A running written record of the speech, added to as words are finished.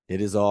It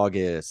is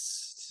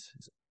August.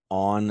 It's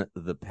on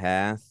the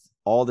path.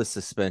 All the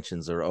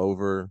suspensions are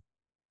over.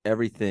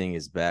 Everything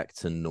is back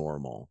to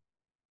normal.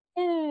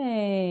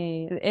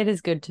 Yay. It is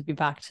good to be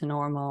back to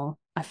normal.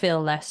 I feel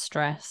less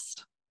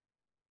stressed.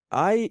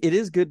 It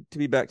is good to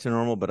be back to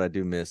normal, but I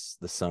do miss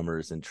the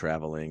summers and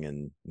traveling,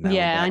 and now I'm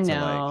Yeah, I back to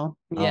like, know.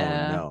 oh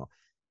Yeah. no.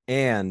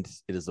 And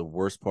it is the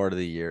worst part of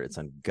the year. It's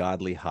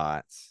ungodly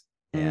hot,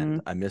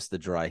 and Mm. I miss the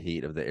dry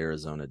heat of the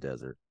Arizona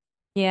desert.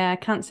 Yeah, I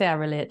can't say I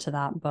relate to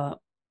that, but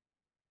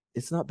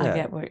It's not I bad.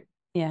 get what,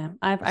 yeah,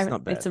 It's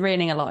not it's bad.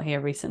 raining a lot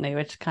here recently,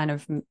 which kind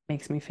of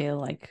makes me feel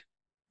like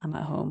I'm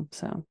at home.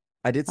 So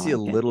I did I see a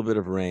like it. little bit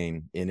of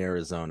rain in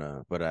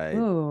Arizona, but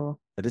Ooh.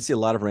 I did see a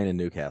lot of rain in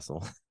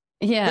Newcastle.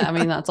 Yeah, I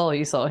mean, that's all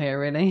you saw here,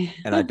 really.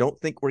 And I don't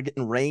think we're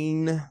getting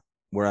rain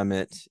where I'm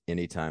at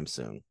anytime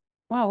soon.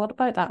 Wow, what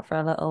about that for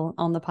a little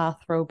on the path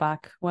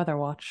throwback weather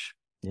watch?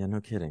 Yeah,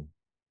 no kidding.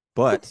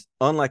 But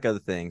unlike other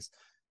things,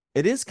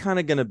 it is kind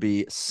of going to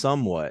be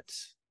somewhat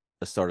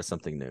a start of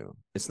something new.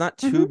 It's not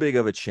too Hmm. big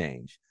of a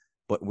change,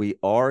 but we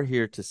are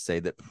here to say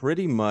that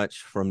pretty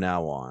much from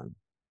now on,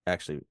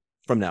 actually,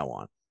 from now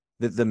on,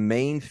 that the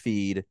main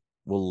feed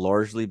will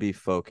largely be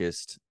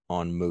focused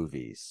on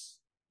movies.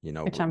 You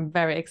Which know, I'm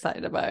very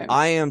excited about.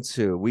 I am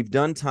too. We've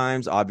done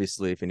times,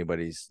 obviously, if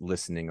anybody's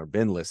listening or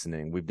been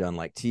listening, we've done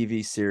like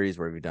TV series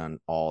where we've done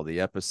all the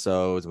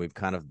episodes. We've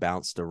kind of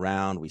bounced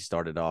around. We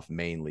started off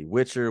mainly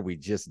Witcher. We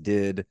just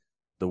did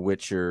The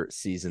Witcher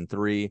season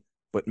 3,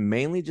 but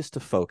mainly just to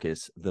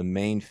focus the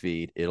main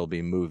feed, it'll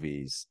be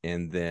movies.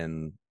 And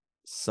then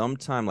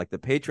sometime like the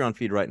Patreon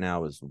feed right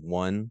now is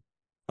one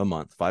a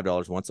month,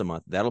 $5 once a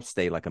month. That'll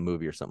stay like a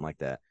movie or something like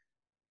that.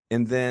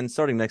 And then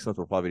starting next month,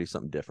 we'll probably do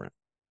something different.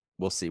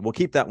 We'll see. We'll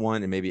keep that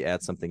one and maybe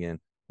add something in.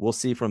 We'll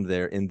see from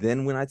there. And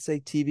then when I'd say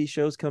TV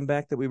shows come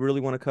back that we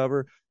really want to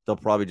cover, they'll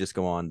probably just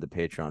go on the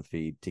Patreon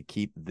feed to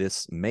keep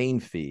this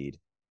main feed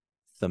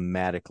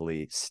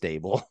thematically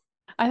stable.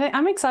 I think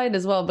I'm excited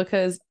as well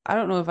because I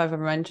don't know if I've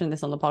ever mentioned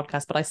this on the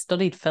podcast, but I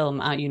studied film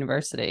at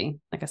university.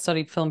 Like I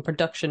studied film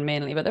production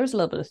mainly, but there was a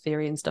little bit of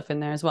theory and stuff in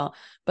there as well.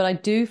 But I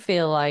do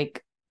feel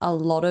like a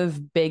lot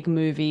of big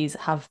movies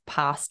have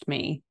passed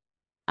me,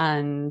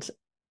 and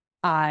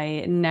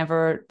I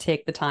never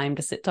take the time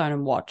to sit down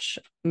and watch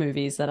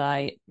movies that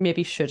I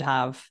maybe should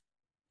have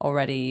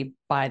already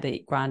by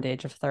the grand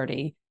age of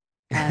 30.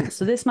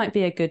 So this might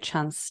be a good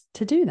chance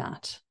to do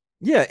that.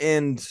 Yeah,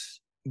 and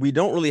we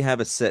don't really have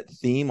a set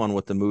theme on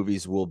what the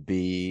movies will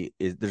be.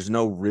 There's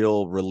no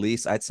real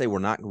release. I'd say we're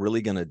not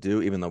really going to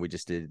do, even though we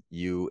just did,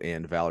 you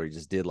and Valerie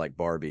just did like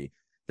Barbie.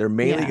 They're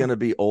mainly Yeah. going to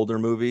be older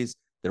movies.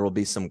 There will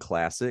be some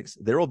classics.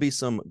 There will be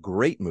some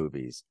great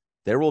movies.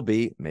 There will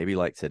be, maybe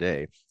like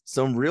today,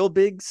 some real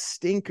big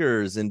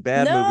stinkers and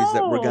bad movies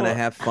that we're going to No.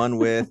 have fun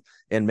with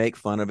and make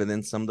fun of, and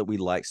then some that we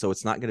like. So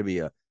it's not going to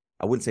be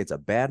I wouldn't say it's a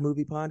bad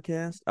movie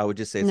podcast. I would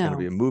just say it's going to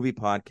be No. a movie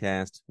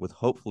podcast with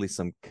hopefully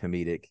some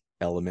comedic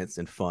elements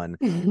and fun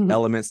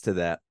elements to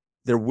that.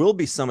 There will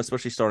be some,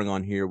 especially starting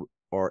on here,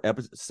 our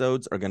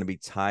episodes are going to be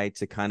tied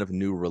to kind of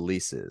new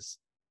releases.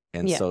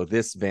 And Yeah. so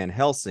this Van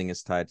Helsing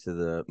is tied to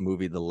the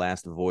movie The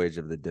Last Voyage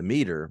of the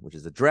Demeter, which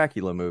is a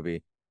Dracula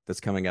movie that's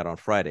coming out on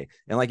Friday.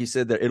 And like you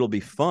said, there it'll be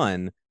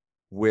fun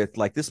with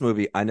like this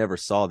movie. I never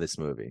saw this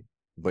movie,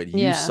 but you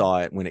Yeah.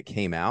 saw it when it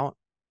came out.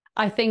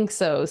 I think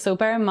so. So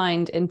bear in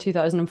mind, in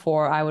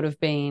 2004, I would have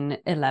been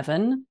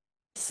 11.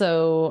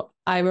 So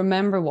I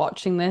remember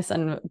watching this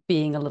and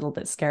being a little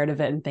bit scared of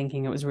it and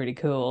thinking it was really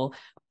cool,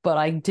 but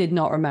I did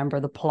not remember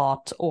the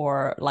plot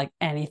or like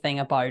anything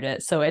about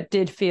it. So it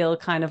did feel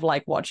kind of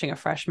like watching a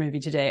fresh movie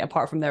today,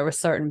 apart from there were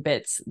certain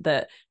bits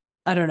that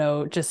I don't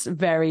know, just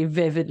very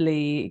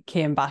vividly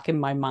came back in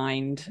my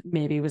mind.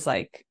 Maybe it was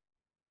like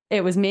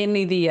it was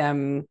mainly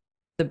the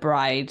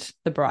brides.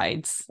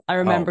 I Oh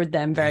remembered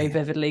them very man,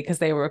 vividly because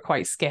they were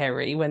quite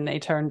scary when they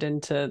turned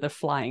into the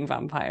flying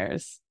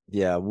vampires.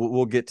 yeah,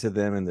 we'll get to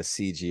them in the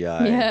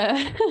CGI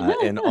Yeah.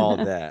 and all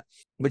that.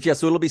 But yeah,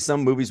 so it'll be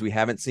some movies we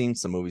haven't seen,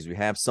 some movies we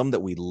have, some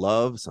that we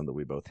love, some that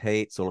we both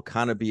hate. So it'll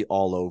kind of be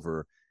all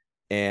over.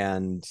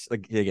 And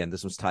again,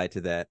 this was tied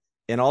to that.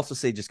 And also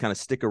say just kind of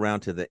stick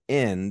around to the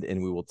end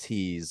and we will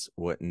tease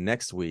what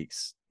next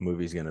week's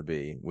movie is going to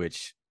be,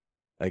 which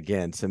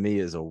again, to me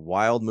is a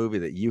wild movie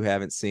that you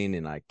haven't seen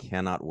and I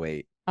cannot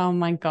wait Oh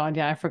my God.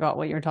 Yeah, I forgot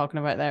what you were talking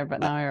about there,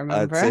 but now I to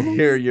remember.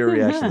 hear your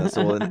reaction to that.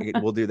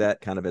 So we'll do that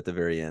kind of at the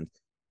very end.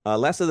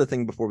 Last other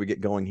thing before we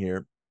get going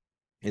here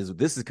is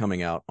this is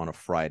coming out on a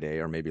Friday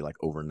or maybe like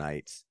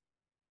overnight.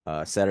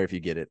 Saturday if you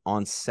get it.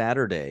 On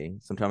Saturday,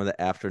 sometime in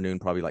the afternoon,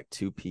 probably like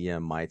 2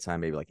 p.m. my time,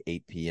 maybe like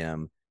 8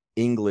 p.m.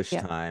 English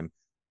Yeah. time.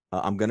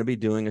 I'm going to be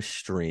doing a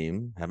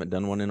stream. Haven't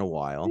done one in a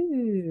while.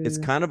 It's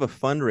Ooh. kind of a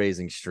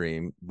fundraising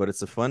stream, but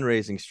it's a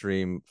fundraising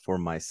stream for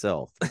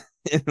myself.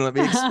 And let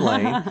me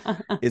explain.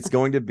 It's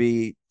going to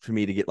be for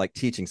me to get like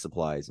teaching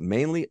supplies,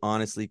 mainly,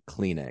 honestly,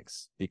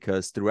 Kleenex,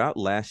 because throughout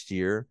last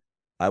year,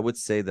 I would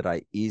say that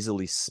I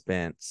easily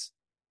spent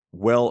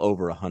well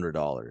over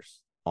 $100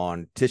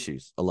 on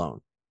tissues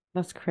alone.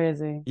 That's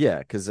crazy. Yeah,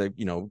 because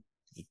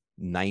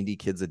 90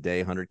 kids a day,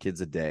 100 kids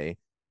a day.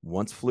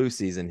 once flu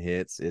season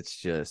hits, it's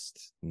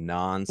just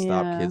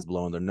nonstop Yeah. kids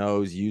blowing their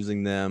nose,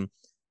 using them.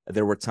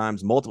 There were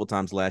times, multiple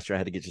times last year, I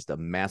had to get just a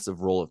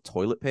massive roll of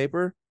toilet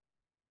paper,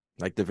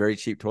 like the very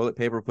cheap toilet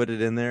paper, put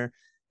it in there.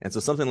 And so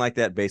something like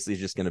that basically is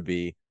just going to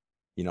be,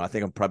 I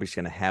think I'm probably just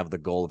going to have the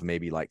goal of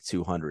maybe like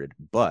 200.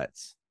 But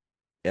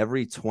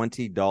every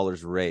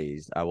 $20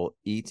 raised, I will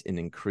eat an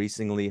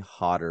increasingly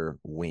hotter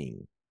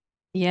wing.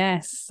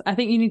 Yes. I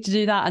think you need to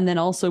do that and then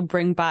also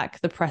bring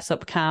back the press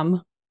up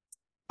cam.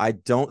 I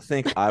don't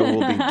think I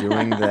will be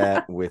doing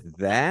that with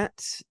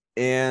that.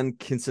 And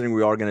considering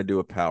we are going to do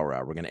a power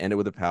hour, we're going to end it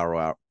with a power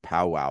hour.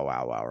 Powwow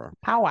hour. We're going to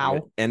Powwow.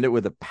 end it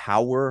with a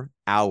power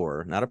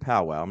hour, not a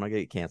powwow. I'm not going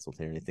to get canceled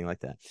here or anything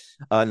like that.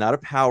 Not a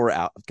power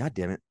hour. God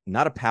damn it.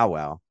 Not a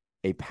powwow.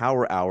 A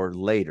power hour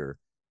later.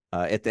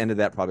 At the end of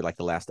that, probably like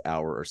the last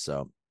hour or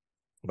so.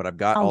 But I've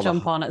got I'll all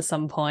jump the. on at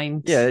some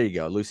point. Yeah, there you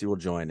go. Lucy will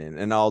join in.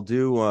 And I'll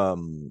do I've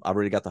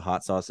already got the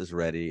hot sauces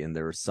ready, and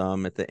there are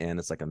some at the end.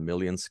 It's like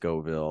 1,000,000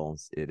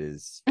 Scovilles.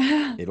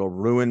 It'll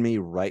ruin me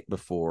right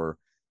before.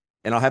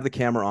 And I'll have the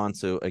camera on.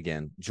 So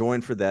again,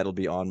 join for that. It'll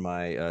be on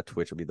my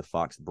Twitch. It'll be the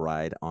Fox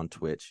Bride on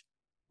Twitch.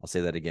 I'll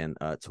say that again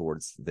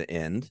towards the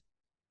end.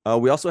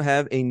 We also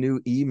have a new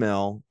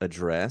email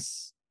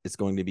address. It's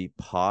going to be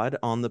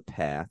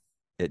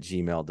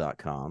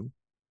podonthepath@gmail.com.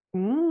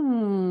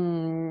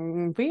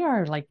 We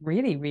are like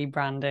really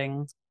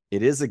rebranding.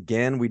 It is,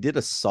 again, we did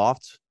a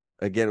soft,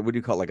 again, what do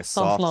you call it? Like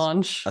Soft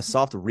launch. a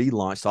soft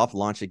relaunch, soft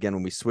launch again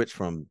when we switched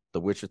from The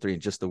Witcher 3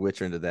 and just The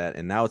Witcher into that.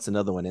 And now it's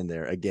another one in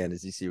there. Again,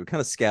 as you see, we're kind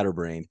of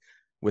scatterbrained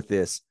with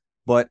this.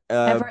 But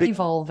ever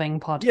evolving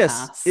podcast.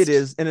 Yes, it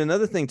is. And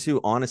another thing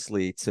too,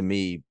 honestly, to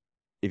me,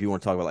 if you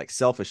want to talk about like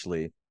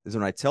selfishly, is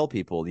when I tell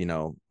people,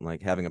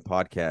 like having a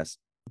podcast,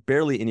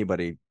 barely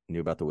anybody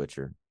knew about The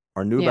Witcher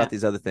or knew about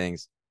these other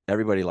things.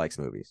 Everybody likes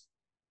movies.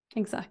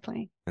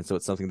 Exactly. And so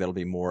it's something that'll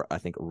be more, I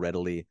think,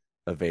 readily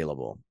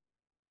available.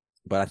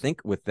 But I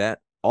think with that,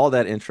 all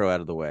that intro out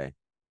of the way,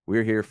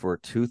 we're here for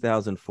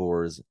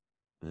 2004's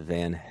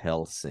Van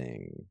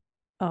Helsing.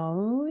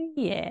 Oh,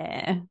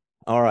 yeah.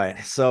 All right.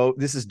 So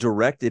this is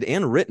directed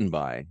and written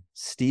by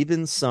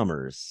Stephen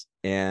Sommers.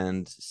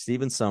 And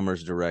Stephen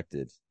Sommers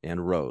directed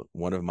and wrote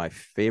one of my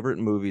favorite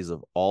movies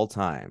of all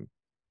time,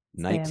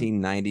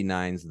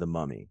 1999's The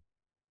Mummy.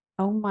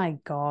 Oh my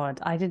God.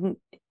 I didn't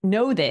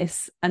know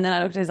this. And then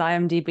I looked at his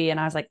IMDb and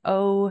I was like,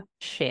 oh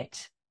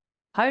shit.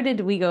 How did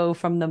we go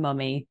from The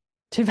Mummy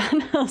to Van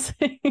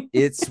Helsing?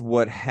 It's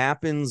what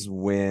happens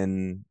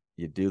when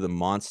you do the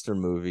monster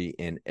movie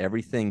and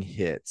everything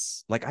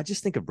hits. Like, I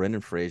just think of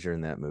Brendan Fraser in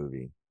that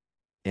movie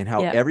and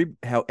how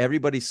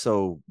everybody's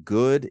so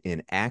good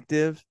and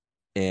active.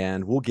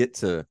 And we'll get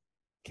to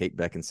Kate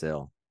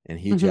Beckinsale and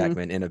Hugh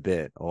Jackman in a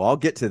bit. Oh, I'll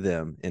get to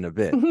them in a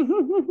bit.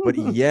 But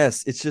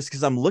yes, it's just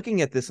because I'm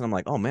looking at this and I'm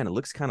like, oh man, it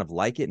looks kind of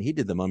like it. And he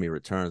did The Mummy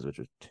Returns, which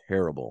was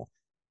terrible.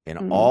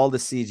 And all the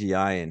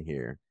CGI in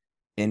here.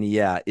 And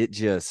yeah,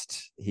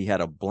 he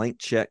had a blank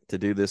check to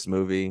do this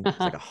movie. It's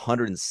like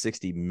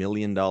 $160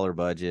 million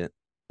budget.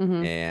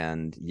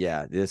 And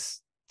yeah,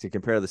 to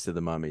compare this to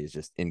The Mummy is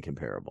just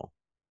incomparable.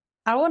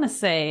 I want to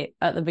say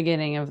at the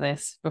beginning of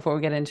this, before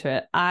we get into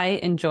it, I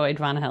enjoyed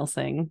Van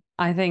Helsing.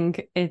 I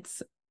think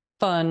it's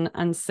fun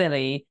and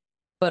silly,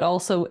 but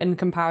also in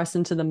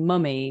comparison to The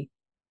Mummy,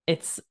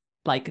 it's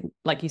like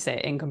you say,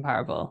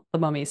 incomparable. The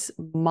Mummy's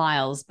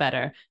miles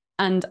better.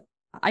 And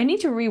I need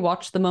to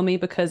rewatch The Mummy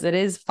because it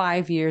is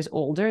 5 years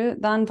older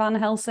than Van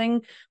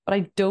Helsing, but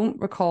I don't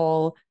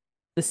recall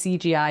the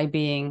CGI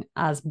being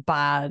as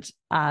bad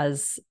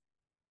as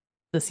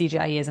the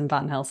CGI is in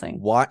Van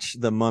Helsing. Watch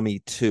The Mummy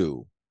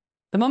 2.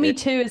 The Mummy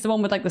 2 is the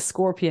one with like the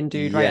scorpion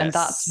dude, right? And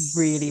that's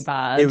really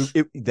bad.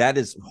 That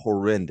is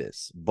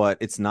horrendous, but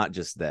it's not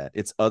just that.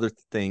 It's other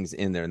things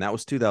in there. And that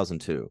was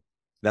 2002.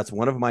 That's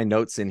one of my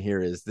notes in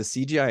here is the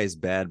CGI is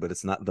bad, but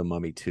it's not The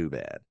Mummy 2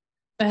 bad.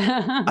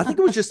 I think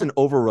it was just an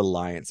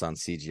over-reliance on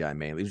CGI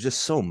mainly. It was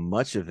just so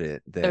much of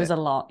it that there's a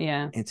lot,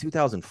 yeah. In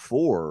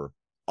 2004,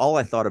 all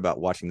I thought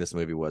about watching this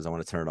movie was I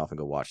want to turn it off and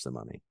go watch The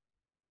Mummy.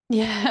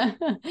 Yeah.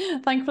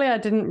 Thankfully, I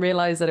didn't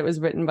realize that it was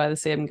written by the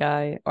same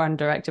guy or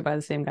directed by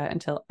the same guy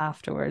until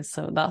afterwards.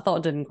 So that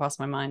thought didn't cross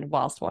my mind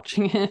whilst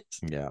watching it.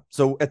 Yeah.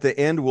 So at the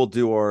end, we'll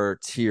do our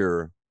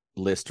tier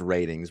list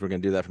ratings. We're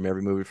going to do that from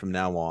every movie from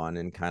now on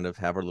and kind of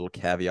have our little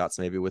caveats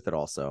maybe with it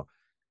also.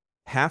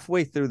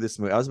 Halfway through this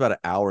movie, I was about an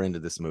hour into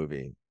this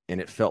movie and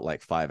it felt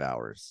like 5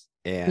 hours.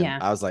 And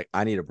I was like,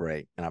 I need a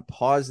break. And I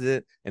paused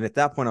it. And at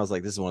that point, I was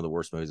like, this is one of the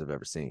worst movies I've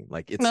ever seen.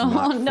 Like, it's not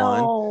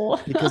fun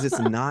because it's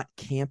not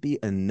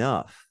campy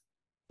enough.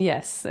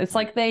 Yes. It's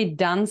like they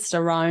danced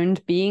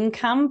around being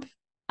camp.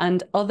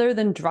 And other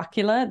than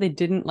Dracula, they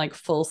didn't like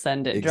full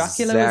send it.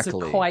 Exactly. Dracula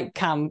was quite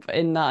camp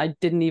in that I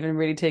didn't even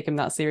really take him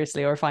that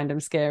seriously or find him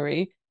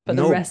scary. But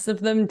the rest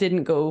of them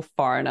didn't go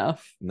far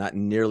enough. Not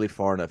nearly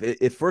far enough.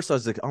 At first, I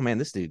was like, oh man,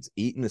 this dude's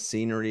eating the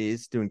scenery,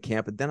 he's doing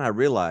camp. But then I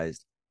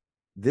realized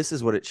this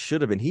is what it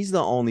should have been. He's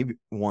the only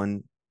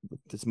one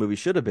this movie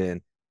should have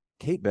been.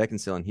 Kate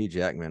Beckinsale and Hugh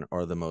Jackman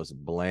are the most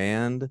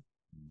bland,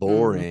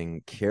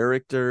 boring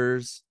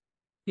characters.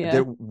 Yeah.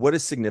 What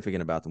is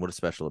significant about them? What is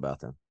special about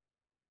them?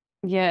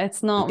 Yeah,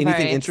 it's not Anything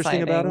very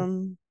interesting about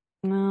exciting.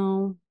 them?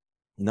 No.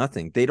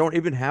 Nothing. They don't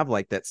even have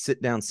like that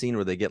sit down scene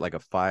where they get like a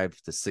 5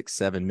 to 6,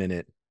 7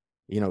 minute,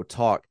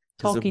 talk.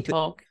 Because Talky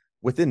talk.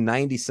 within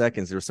 90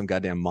 seconds, there was some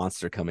goddamn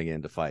monster coming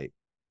in to fight.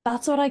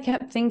 That's what I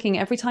kept thinking.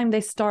 Every time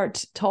they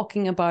start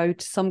talking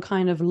about some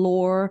kind of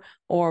lore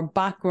or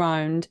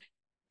background,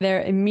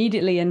 they're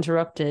immediately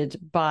interrupted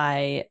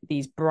by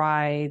these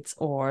brides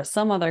or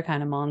some other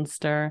kind of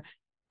monster.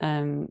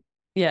 Um,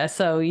 yeah,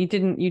 so you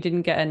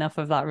didn't get enough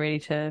of that really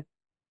to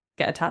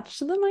get attached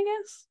to them, I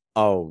guess.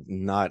 Oh,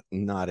 not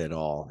at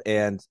all.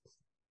 And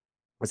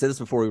I said this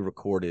before we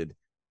recorded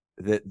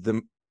that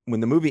the when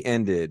the movie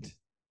ended,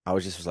 I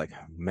was like,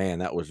 man,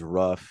 that was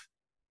rough.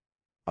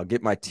 I'll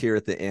get my tear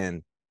at the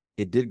end.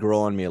 It did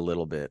grow on me a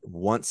little bit.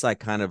 Once I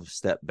kind of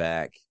stepped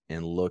back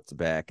and looked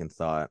back and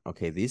thought,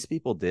 okay, these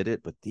people did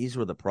it, but these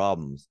were the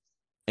problems.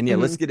 And yeah,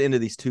 let's Mm-hmm. get into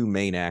these two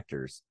main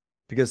actors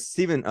because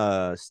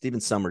Steven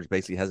Summers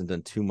basically hasn't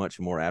done too much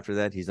more after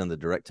that. He's done the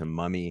direct to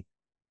Mummy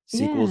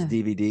sequels Yeah.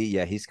 DVD.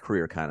 Yeah, his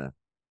career kind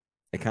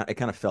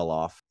of fell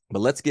off. But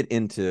let's get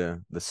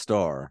into the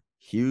star,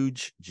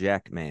 Huge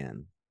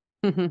Jackman.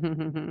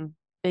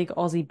 Big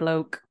Aussie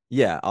bloke.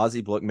 Yeah,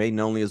 Ozzy Bloke, made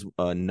only as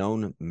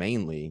known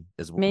mainly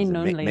as was Main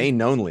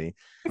it only.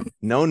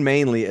 known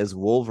mainly as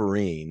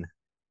Wolverine,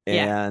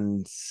 Yeah.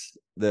 and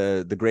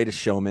the Greatest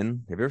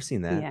Showman. Have you ever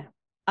seen that? Yeah.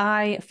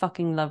 I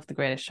fucking love The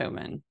Greatest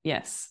Showman.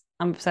 Yes.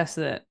 I'm obsessed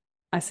with it.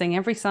 I sing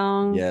every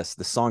song, Yes,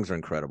 the songs are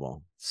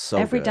incredible, so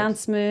every good.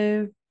 dance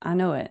move. I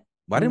know it.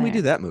 Why I'm didn't we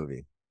do there. that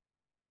movie?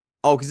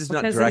 Oh, because it's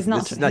not Because he's directed. not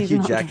This is not he's Hugh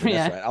not Jackman.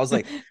 That's yeah. right. I was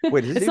like,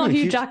 wait, is this It's even not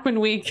Hugh Hugh? Jackman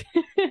week.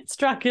 It's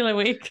Dracula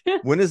week.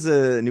 When is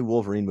the new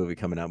Wolverine movie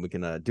coming out? We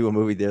can do a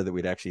movie there that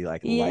we'd actually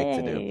like to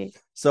do. Yay.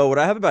 So what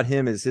I have about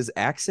him is his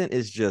accent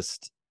is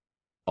just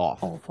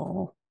off.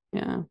 Awful.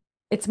 Yeah.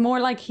 It's more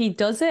like he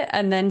does it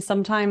and then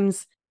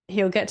sometimes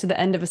he'll get to the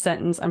end of a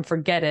sentence and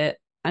forget it.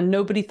 And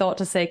nobody thought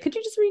to say, could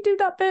you just redo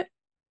that bit?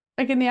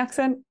 Like in the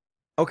accent?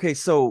 Okay,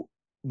 so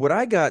what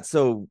I got,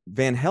 so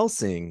Van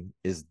Helsing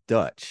is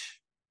Dutch.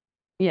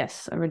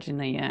 Yes,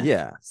 originally, yeah.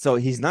 Yeah. So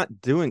he's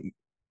not doing,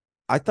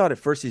 I thought at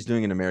first he's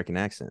doing an American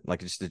accent, like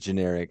just a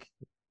generic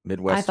I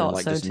Midwestern, thought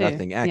like so just too.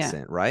 nothing Yeah.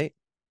 accent, right?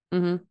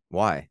 Mm-hmm.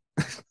 Why?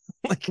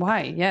 Like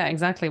Why? Yeah,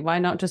 exactly. Why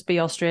not just be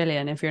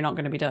Australian if you're not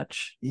going to be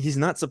Dutch? he's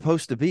not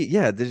supposed to be.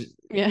 Yeah.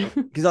 Yeah.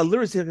 Because I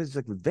literally said, it's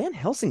like Van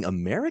Helsing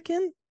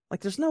American?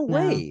 Like there's no No.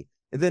 way.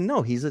 And then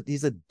no, he's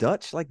a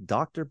Dutch like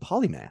doctor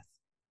polymath.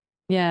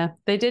 Yeah.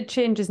 They did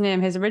change his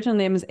name. His original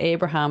name is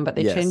Abraham, but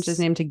they changed his Yes.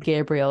 name to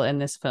Gabriel in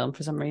this film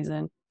for some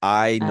reason.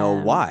 I know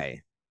Um,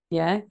 why.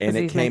 yeah, And because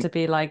it he's meant came to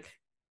be like,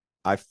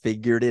 I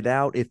figured it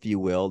out, if you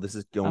will. This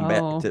is going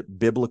back oh, to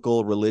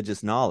biblical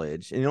religious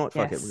knowledge. And you know what?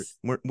 Fuck it. yes,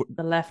 We're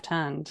the left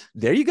hand.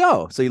 there you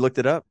go. So you looked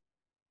it up.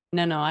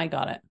 No, no, I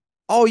got it.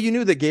 Oh, you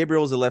knew that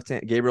Gabriel was the left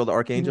hand. Gabriel, the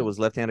archangel, Mm-hmm. was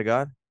left hand of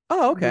God.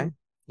 Oh, Mm-hmm. okay.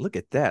 Look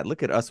at that.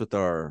 Look at us with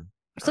our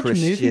Such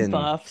movie Christian.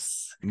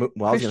 buffs.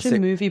 Well,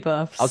 Christian movie I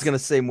was buffs. gonna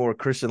say more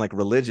Christian like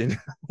religion.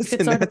 We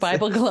could And start a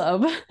Bible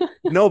club.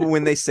 no, but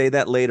when they say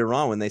that later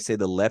on, when they say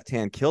the left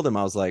hand killed him,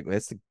 I was like,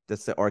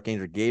 that's the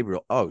archangel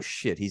Gabriel. Oh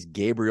shit, he's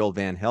Gabriel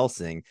Van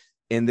Helsing.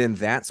 And then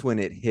that's when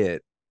it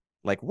hit.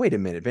 Like, wait a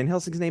minute, Van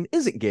Helsing's name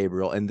isn't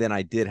Gabriel. And then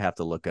I did have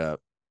to look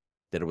up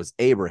that it was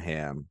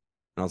Abraham. And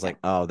I was Yeah. like,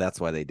 oh, that's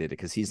why they did it,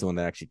 because he's the one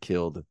that actually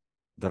killed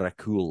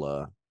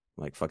Dracula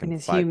like In fucking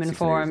his five, human 600 years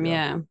form, ago.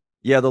 yeah.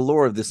 Yeah, the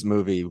lore of this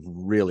movie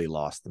really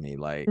lost me.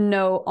 Like,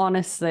 No,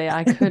 honestly,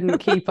 I couldn't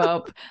keep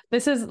up.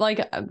 This is like,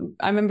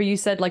 I remember you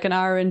said like an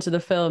hour into the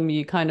film,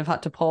 you kind of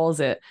had to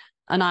pause it.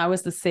 And I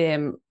was the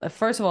same.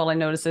 First of all, I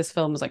noticed this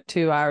film was like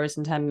 2 hours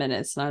and 10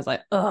 minutes. And I was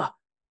like, ugh.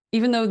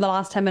 Even though the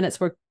last 10 minutes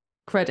were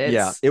yeah,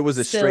 credits, it was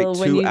a straight still,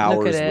 when two you look at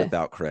hours it,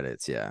 without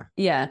credits. Yeah.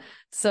 yeah.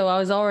 So I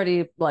was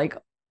already like,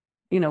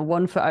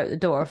 1 foot out the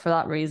door for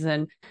that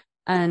reason.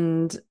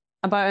 And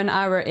about an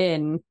hour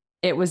in,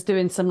 it was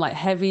doing some like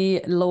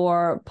heavy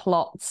lore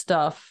plot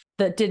stuff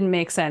that didn't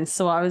make sense.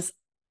 So I was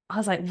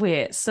like,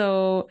 wait,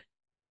 so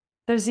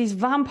there's these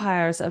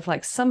vampires that have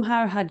like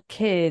somehow had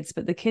kids,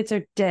 but the kids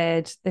are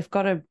dead. They've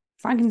got a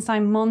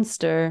Frankenstein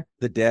monster.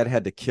 The dad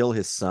had to kill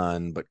his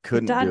son, but The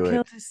couldn't dad do it.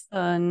 killed his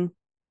son.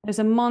 There's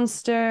a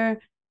monster.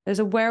 There's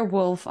a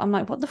werewolf. I'm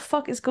like, what the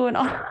fuck is going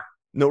on?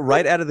 No,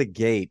 right out of the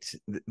gate,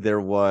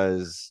 there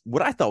was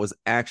what I thought was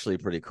actually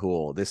pretty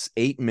cool. This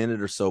 8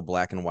 minute or so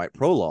black and white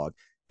prologue.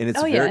 And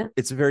Oh yeah.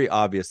 it's very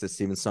obvious that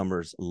Steven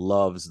Summers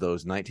loves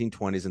those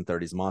 1920s and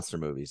 30s monster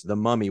movies. The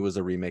Mummy was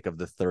a remake of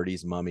the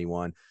 30s Mummy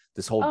one.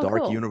 This whole Oh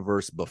dark cool.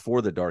 universe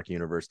before the dark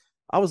universe.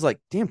 I was like,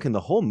 damn, can the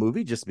whole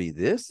movie just be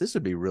this? This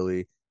would be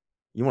really,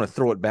 you want to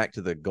throw it back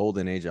to the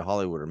golden age of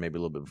Hollywood, or maybe a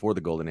little bit before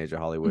the golden age of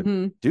Hollywood.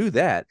 Mm-hmm. Do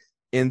that.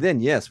 And then,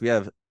 yes, we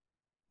have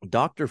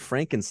Dr.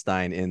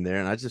 Frankenstein in there,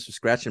 and I just was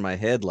scratching my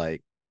head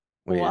like,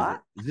 wait,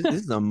 What? this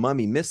is a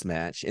mummy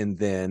mismatch. And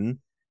then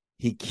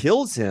he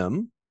kills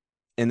him,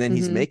 and then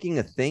he's Mm-hmm. making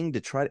a thing to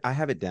try. I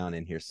have it down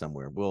in here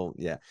somewhere. Well,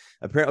 yeah.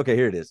 Apparently, okay,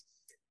 here it is.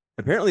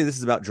 Apparently, this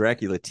is about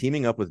Dracula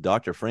teaming up with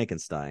Dr.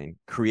 Frankenstein,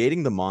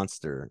 creating the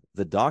monster,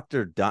 the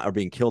doctor or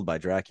being killed by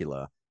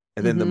Dracula,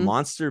 and then the Mm-hmm.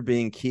 monster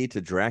being key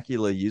to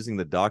Dracula using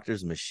the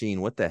doctor's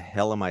machine. What the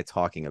hell am I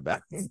talking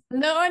about?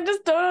 No, I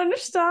just don't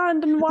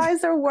understand. And why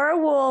is there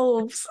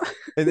werewolves?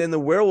 And then the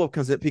werewolf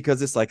comes in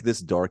because it's like this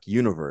dark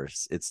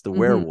universe. It's the Mm-hmm.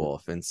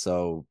 werewolf. And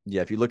so,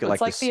 yeah, if you look at It's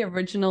like like this, the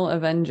original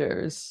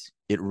Avengers.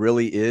 it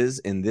really is.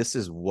 And this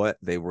is what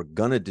they were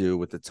going to do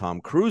with the Tom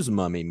Cruise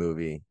mummy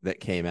movie that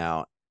came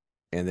out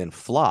and then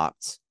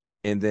flopped.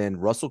 And then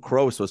Russell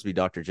Crowe was supposed to be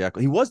Dr.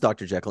 Jekyll. He was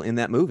Dr. Jekyll in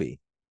that movie,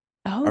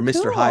 Oh, or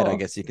Mr. Hyde, I cool.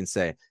 guess you can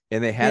say.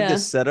 And they had this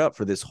Yeah. set up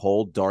for this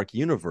whole dark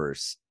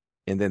universe.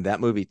 And then that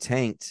movie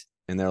tanked.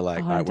 And they're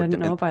like, Oh, all I right, we're didn't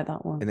done. know about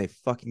that one. And they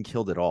fucking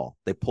killed it all.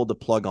 They pulled the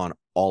plug on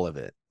all of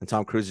it. And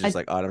Tom Cruise is just I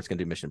like, oh, I'm just going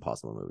to do Mission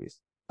Impossible movies.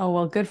 Oh,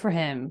 well, good for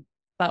him.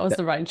 That was That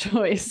the right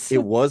choice.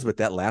 it was, but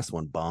that last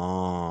one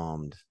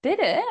bombed. Did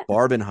it? The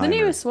Barbenheimer.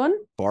 newest one?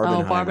 Oh,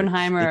 Barbenheimer.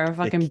 Barbenheimer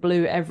fucking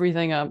blew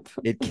everything up.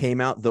 It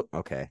came out the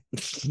okay.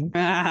 All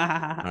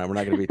right, we're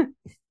not going to be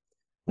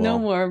No well.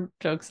 more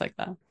jokes like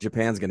that.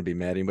 Japan's going to be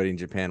mad. Anybody in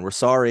Japan, we're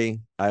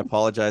sorry. I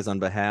apologize on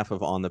behalf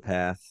of On the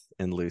Path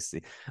and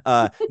Lucy.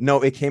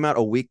 No, it came out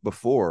a week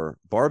before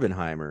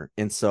Barbenheimer,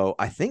 and so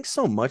I think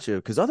so much of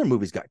because other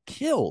movies got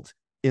killed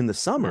in the Yeah.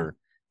 summer,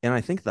 and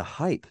I think the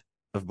hype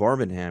of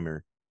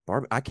Barbenheimer,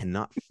 I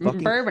cannot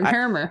fucking.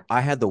 Barbenheimer.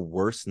 I had the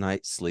worst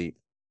night's sleep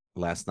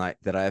last night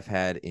that I've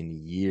had in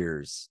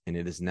years, and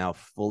it is now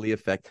fully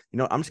affected. You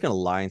know, I'm just gonna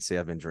lie and say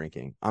I've been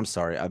drinking. I'm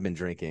sorry, I've been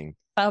drinking.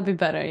 That'll be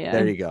better, There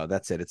yeah. you go.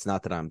 That's it. It's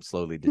not that I'm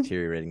slowly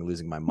deteriorating,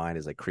 losing my mind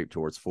as I creep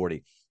towards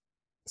 40.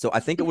 So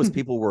I think it was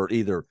people were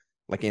either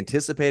like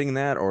anticipating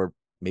that, or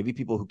maybe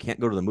people who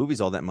can't go to the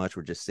movies all that much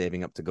were just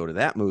saving up to go to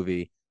that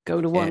movie. Go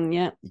to And one,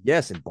 yeah.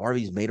 yes, and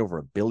Barbie's made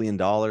over $1 billion,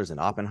 and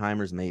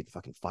Oppenheimer's made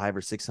fucking 500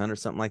 or 600,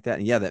 something like that.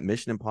 And yeah, that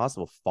Mission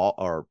Impossible fall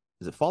or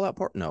is it Fallout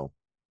Part? No,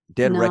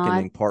 Dead No,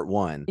 Reckoning Part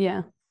One.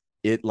 yeah.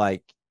 It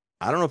like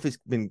I don't know if it's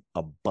been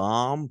a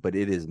bomb, but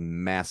it is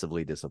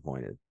massively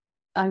disappointed.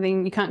 I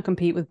think you can't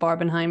compete with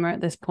Barbenheimer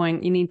at this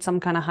point. You need some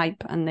kind of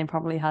hype, and they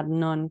probably had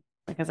none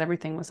because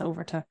everything was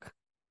overtook.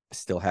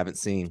 Still haven't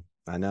seen.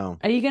 I know.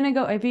 Are you gonna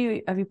go? Have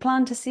you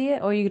planned to see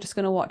it, or are you just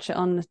gonna watch it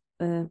on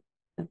the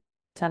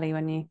telly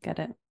when you get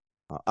it?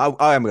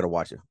 I am going to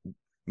watch it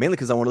mainly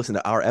because I want to listen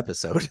to our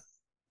episode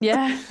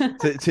Yeah.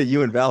 to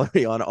you and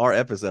Valerie on our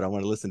episode. I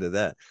want to listen to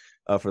that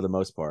for the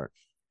most part.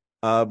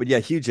 But yeah,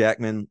 Hugh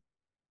Jackman,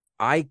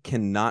 I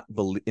cannot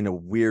believe in a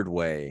weird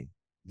way.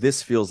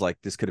 This feels like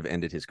this could have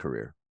ended his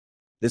career.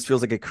 This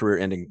feels like a career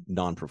ending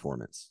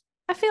non-performance.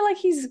 I feel like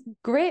he's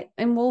great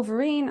in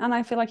Wolverine, and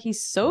I feel like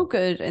he's so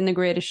good in The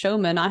Greatest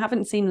Showman. I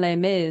haven't seen Les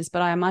Mis,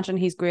 but I imagine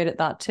he's great at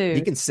that He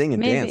too. can sing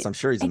and dance. Maybe I'm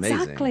sure he's amazing.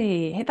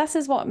 exactly. This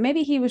is what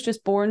maybe he was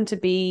just born to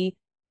be,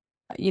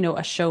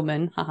 a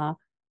showman, haha.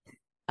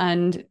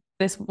 And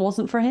this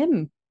wasn't for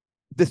him.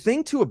 The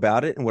thing too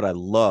about it and what I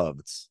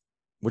loved,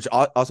 which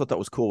I also thought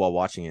was cool while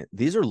watching it,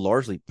 these are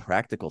largely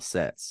practical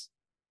sets.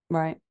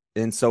 Right.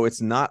 And so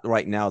it's not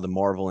right now the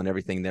Marvel and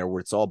everything there where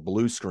it's all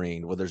blue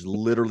screen, where there's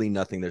literally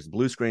nothing. There's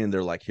blue screen and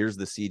they're like, here's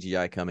the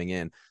CGI coming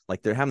in.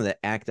 Like they're having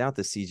to act out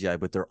the CGI,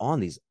 but they're on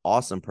these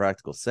awesome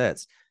practical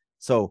sets.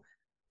 So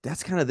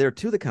that's kind of there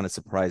too. That kind of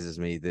surprises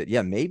me that,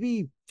 yeah,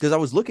 maybe because I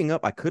was looking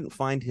up, I couldn't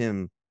find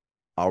him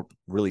out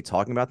really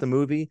talking about the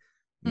movie.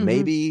 Mm-hmm.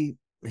 Maybe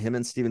him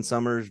and Steven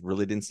Summers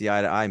really didn't see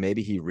eye to eye.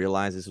 Maybe he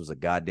realized this was a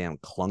goddamn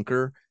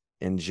clunker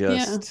and Yeah.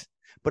 just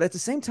but at the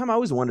same time, I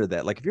always wondered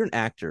that, like, if you're an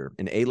actor,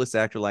 an A-list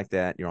actor like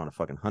that, you're on a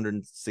fucking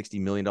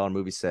 $160 million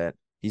movie set.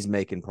 He's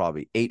making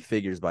probably 8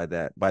 figures by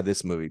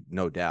this movie,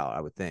 no doubt. I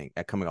would think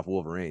at coming off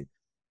Wolverine,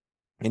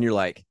 and you're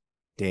like,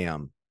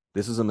 damn,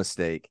 this was a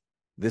mistake.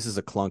 This is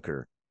a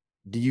clunker.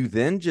 Do you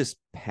then just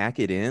pack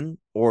it in,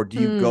 or Mm,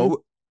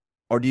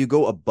 do you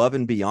go above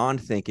and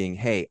beyond, thinking,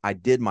 hey, I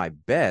did my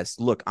best.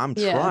 Look, I'm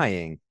yeah.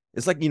 trying.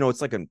 It's like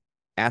it's like an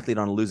athlete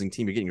on a losing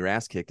team. You're getting your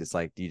ass kicked. It's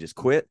like, do you just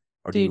quit,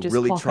 or do Do you you just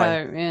really clock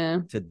try out? Yeah.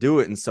 to do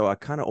it? And so I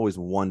kind of always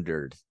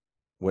wondered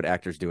what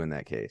actors do in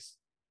that case.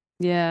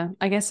 Yeah.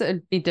 I guess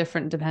it'd be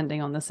different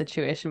depending on the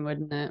situation,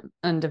 wouldn't it?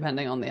 And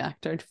depending on the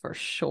actor for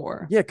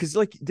sure. Yeah, because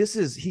like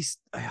he's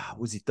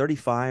was he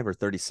 35 or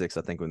 36?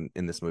 I think when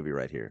in this movie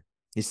right here,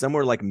 he's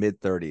somewhere like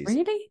mid 30s.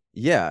 Really?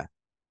 Yeah,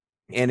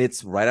 and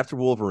it's right after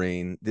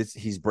Wolverine.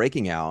 He's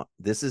breaking out.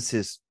 This is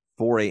his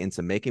foray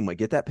into making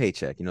get that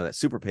paycheck. That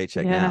super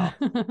paycheck Yeah.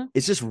 now.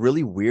 It's just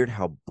really weird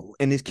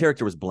and his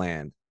character was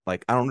bland.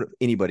 Like I don't know if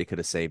anybody could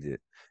have saved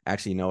it.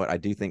 Actually, you know what? I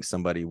do think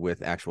somebody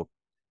with actual.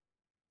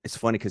 It's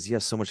funny because he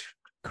has so much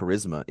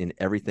charisma in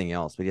everything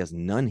else, but he has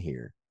none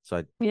here. So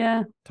I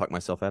Yeah. talked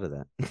myself out of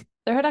that.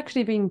 There had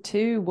actually been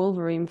two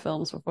Wolverine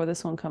films before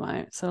this one come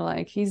out. So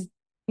like he's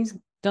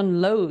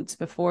done loads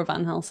before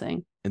Van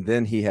Helsing. And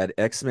then he had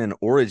X-Men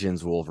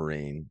Origins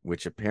Wolverine,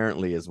 which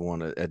apparently is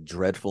a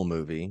dreadful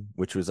movie,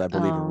 which was, I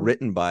believe, Um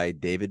written by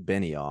David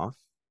Benioff.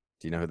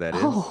 Do you know who that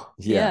is? oh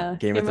Yeah, yeah,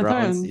 Game of Game of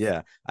Thrones. Thrones.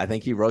 Yeah, I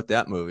think he wrote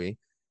that movie.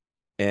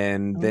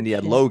 And Oh then he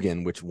had shit.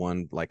 Logan, which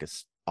won like a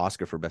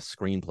Oscar for best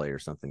screenplay or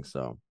something.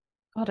 So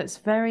God, it's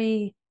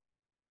very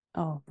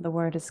Oh, the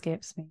word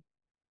escapes me.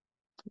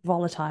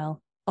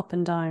 Volatile, up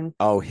and down.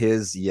 Oh,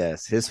 his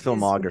His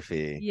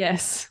filmography.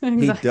 yes, He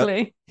does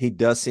exactly. he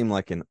does seem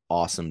like an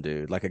awesome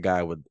dude, like a guy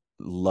I would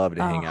love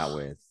to hang out Oh,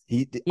 with.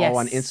 On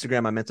yes.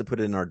 Instagram, I meant to put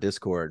it in our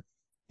Discord.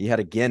 He had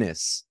a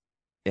Guinness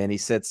and he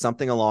said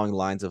something along the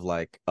lines of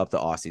like up the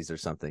Aussies or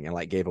something and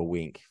like gave a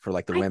wink for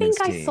like the I women's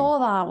think I team. saw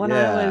that when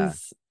I Yeah.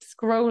 was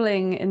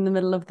scrolling in the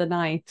middle of the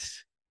night,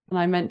 and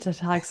I meant to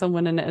tag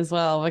someone in it as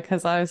well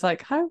because I was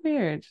like, how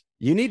weird.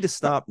 You need to But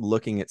stop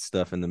looking at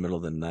stuff in the middle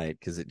of the night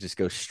because it just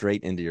goes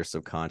straight into your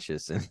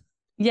subconscious. And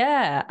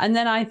yeah. And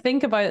then I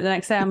think about it the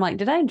next day. I'm like,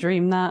 did I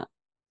dream that?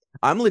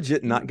 I'm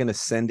legit not going to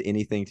send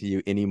anything to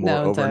you anymore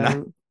No, overnight.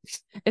 don't.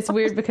 It's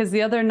weird because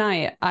the other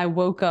night I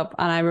woke up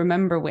and I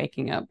remember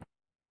waking up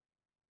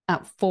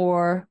at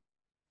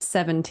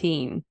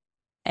 4:17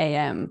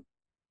 a.m.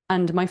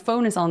 and my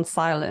phone is on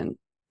silent,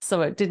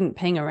 so it didn't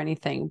ping or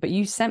anything. But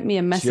you sent me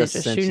a message Just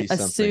as sent soon you as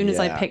something. soon as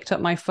I Yeah. picked up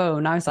my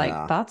phone. I was like,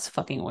 Uh, that's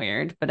fucking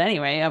weird. But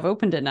anyway, I've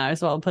opened it now,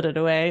 so I'll put it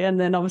away. And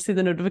then obviously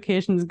the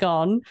notification's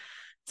gone.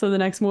 So the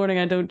next morning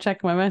I don't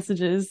check my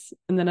messages,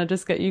 and then I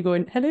just get you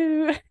going,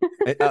 hello,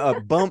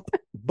 bump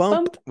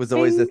bump, was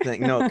always the ping.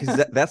 thing. No,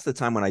 because that's the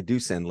time when I do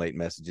send late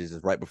messages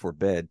is right before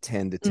bed,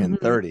 10 to Mhm.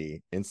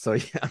 10:30. And so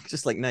yeah, I'm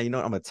just like, no, you know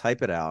what? I'm gonna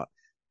type it out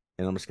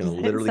and I'm just gonna Just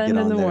hit literally get send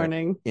in on the there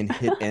morning. and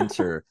hit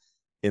enter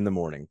in the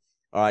morning.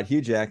 All right,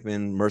 Hugh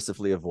Jackman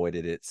mercifully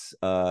avoided it.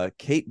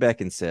 Kate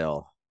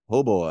Beckinsale.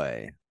 Oh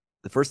boy.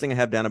 The first thing I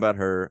have down about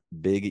her,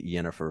 big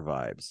Yennefer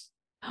vibes.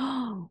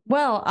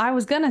 Well, I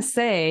was gonna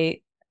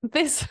say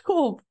this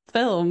whole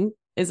film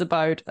is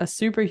about a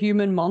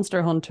superhuman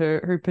monster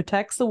hunter who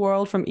protects the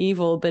world from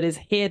evil but is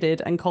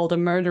hated and called a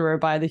murderer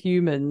by the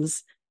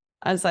humans.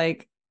 I was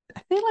like,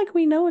 I feel like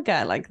we know a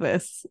guy like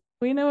this.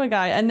 We know a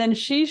guy. And then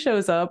she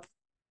shows up.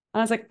 And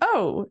I was like,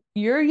 oh,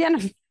 you're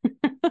Yennefer.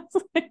 I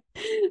was like,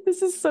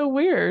 this is so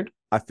weird.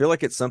 I feel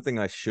like it's something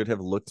I should have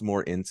looked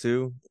more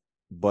into,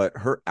 but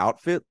her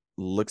outfit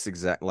looks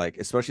exact like,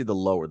 especially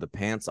the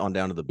pants on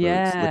down to the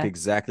boots look Yeah.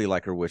 exactly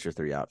like her Witcher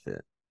 3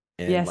 outfit.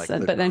 And Yes. like the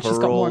But then she's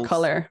got more curls,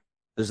 color.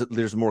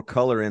 there's more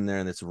color in there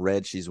and it's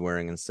red she's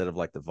wearing instead of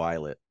like the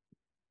violet.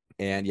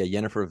 And yeah,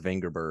 Yennefer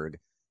Vengerberg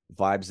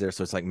vibes there.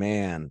 So it's like,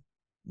 man,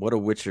 what a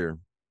Witcher.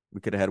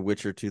 We could have had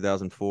Witcher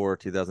 2004,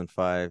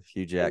 2005,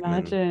 Hugh Jackman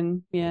Imagine.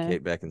 and Yeah.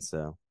 Kate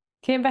Beckinsale.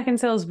 Kate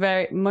Beckinsale is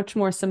very much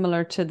more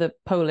similar to the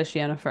Polish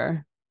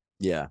Yennefer.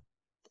 Yeah.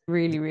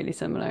 Really, really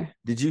similar.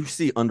 Did you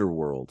see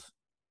Underworld?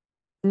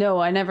 No,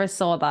 I never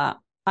saw that.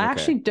 I Okay.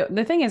 actually don't.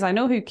 The thing is, I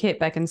know who Kate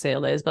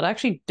Beckinsale is, but I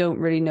actually don't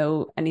really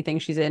know anything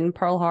she's in.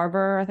 Pearl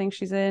Harbor, I think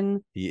she's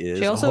in. He She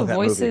is. Oh, also that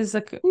movie. voices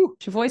a Woo.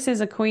 she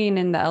voices a queen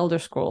in the Elder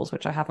Scrolls,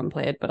 which I haven't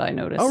played, but I Oh,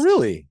 noticed.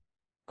 really? Which,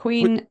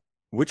 Queen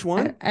which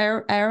one?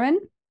 Erin?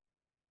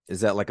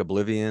 Is that like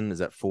Oblivion? Is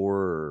that four?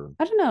 Or...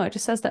 I don't know. It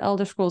just says the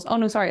Elder Scrolls. Oh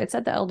no, sorry, it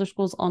said the Elder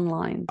Scrolls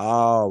Online.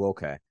 Oh,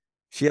 okay.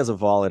 She has a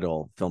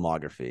volatile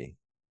filmography.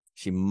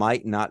 She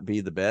might not be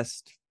the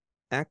best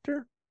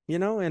actor,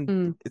 and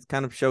Mm. it's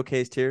kind of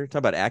showcased here. Talk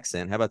about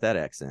accent. How about that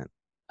accent?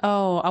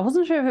 Oh, I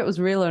wasn't sure if it was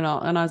real or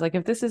not. And I was like,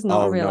 if this is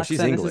not a Oh real no, she's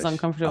accent, this is English.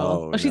 uncomfortable.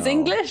 Oh Oh, she's no,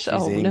 English?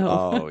 Oh no.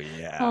 Oh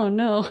yeah. Oh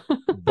no.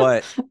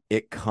 But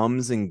it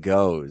comes and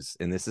goes,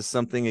 and this is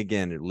something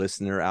again,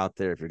 listener out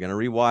there, if you're gonna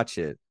rewatch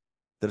it,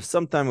 there's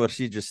sometimes where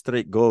she just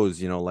straight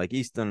goes, like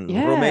Eastern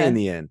Yeah.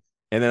 Romanian,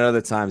 and then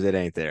other times it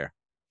ain't there.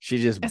 She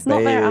just It's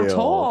not there at bailed.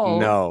 all.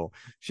 No,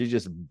 she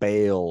just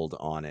bailed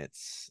on it.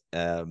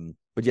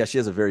 But yeah, she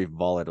has a very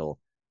volatile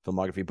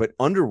filmography. But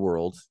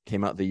Underworld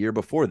came out the year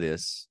before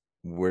this,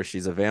 where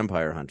she's a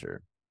vampire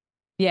hunter,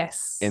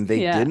 Yes. and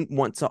they Yeah. didn't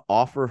want to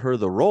offer her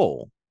the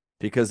role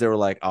because they were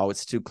like, "Oh,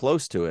 it's too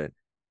close to it."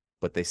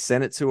 But they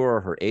sent it to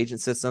her. Her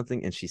agent said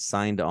something, and she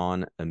signed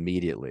on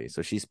immediately.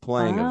 So she's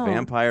playing a Wow.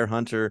 vampire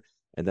hunter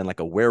and then like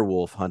a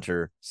werewolf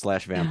hunter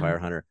slash vampire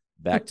hunter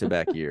back to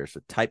back years. So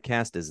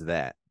typecast is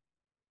that.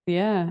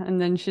 Yeah. And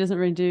then she doesn't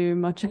really do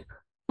much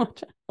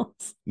much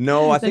else.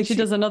 No, I Then think she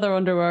does another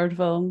underworld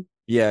film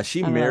yeah, she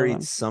and another married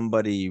one.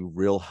 somebody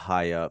real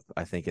high up,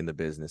 I think, in the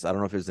business. I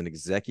don't know if it was an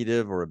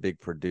executive or a big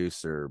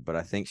producer, but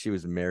I think she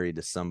was married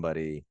to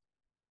somebody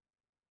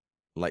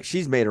like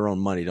she's made her own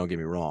money, don't get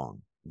me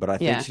wrong. But I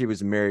think Yeah. she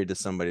was married to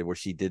somebody where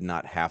she did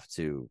not have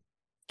to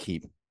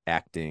keep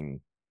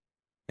acting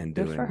and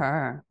Good for doing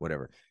her.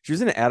 whatever. She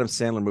was in an Adam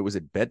Sandler movie. Was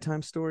it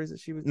Bedtime Stories that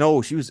she was?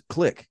 No, she was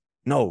Click.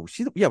 No, was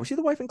she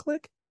the wife in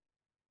Click?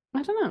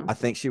 I don't know. I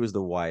think she was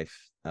the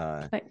wife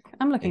Click.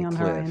 I'm looking in on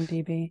her Cliff.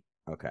 IMDb.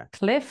 Okay.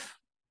 Cliff.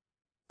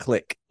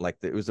 Click. Like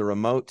it was a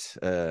remote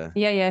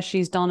Yeah,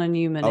 she's Donna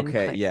Newman in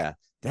okay, Click. yeah.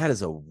 That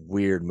is a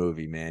weird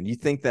movie, man. You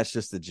think that's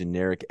just a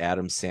generic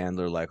Adam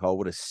Sandler, like, oh,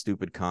 what a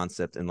stupid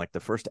concept. And like the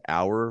first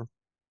hour,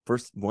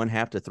 first one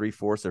half to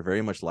three-fourths are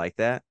very much like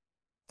that.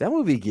 That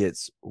movie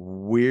gets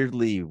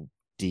weirdly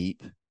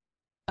deep.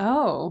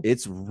 Oh.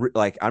 It's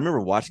like I remember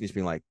watching this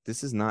being like,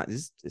 this is not this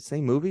is the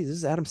same movie. This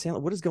is Adam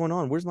Sandler. What is going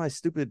on? Where's my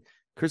stupid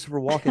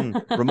Christopher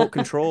Walken remote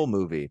control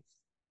movie?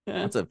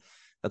 Yeah.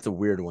 That's a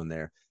weird one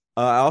there.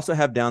 I also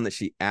have down that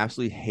she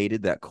absolutely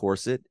hated that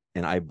corset,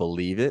 and I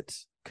believe it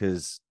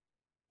because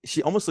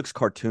she almost looks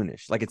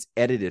cartoonish. Like it's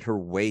edited. Her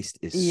waist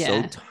is so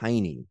Yeah.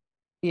 tiny.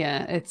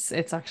 Yeah, it's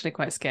actually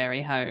quite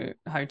scary how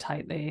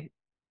tight they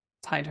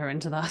tied her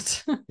into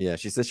that. Yeah,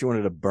 she said she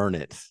wanted to burn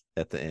it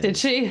at the Did end.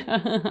 she?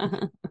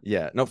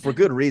 Yeah, no, for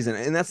good reason.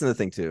 And that's another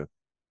thing too.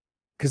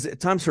 Because at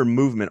times her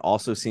movement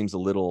also seems a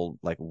little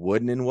like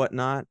wooden and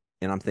whatnot.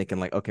 And I'm thinking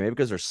like, okay, maybe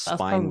because her That's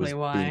spine was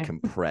probably being why.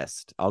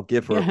 compressed. I'll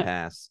give her a Yeah.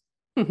 pass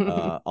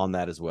on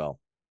that as well.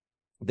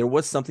 There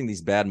was something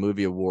these bad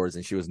movie awards,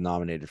 and she was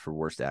nominated for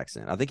worst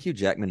accent. I think Hugh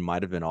Jackman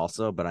might have been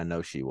also, but I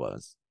know she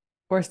was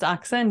Worst for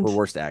accent?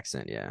 worst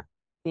accent. Yeah,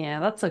 Yeah,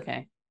 that's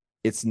okay.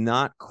 it's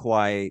not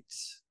quite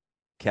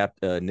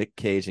Nick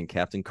Cage and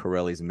Captain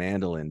Corelli's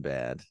mandolin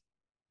bad.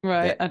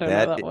 Right, That I don't know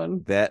that that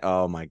one. that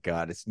oh my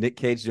god, it's Nick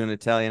Cage doing an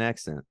Italian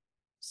accent.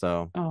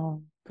 So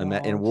Oh in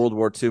God. World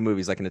War II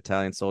movies, like an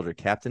Italian soldier,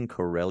 Captain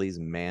Corelli's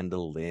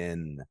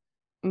mandolin.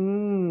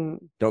 Mm.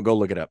 Don't go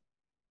look it up.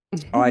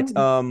 All right.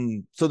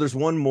 So there's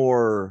one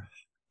more,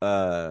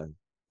 uh,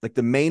 like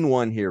the main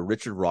one here,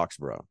 Richard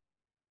Roxburgh.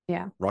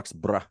 Yeah.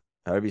 Roxburgh,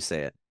 however you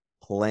say it,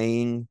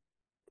 playing.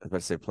 I was about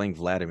to say playing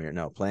Vladimir.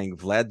 No, playing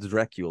Vlad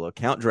Dracula,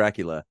 Count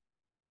Dracula.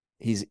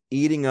 He's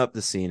eating up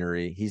the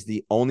scenery. He's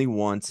the only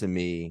one to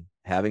me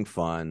having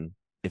fun.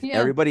 If Yeah.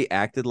 everybody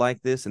acted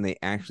like this and they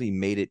actually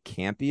made it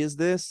campy as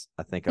this,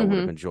 I think I would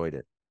have Hmm. enjoyed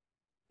it.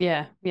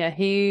 Yeah. Yeah.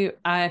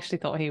 I actually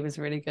thought he was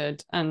really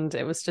good. And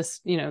it was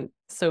just,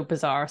 so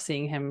bizarre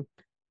seeing him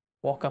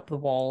walk up the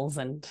walls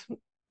and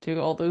do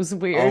all those Oh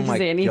weird my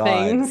zany god.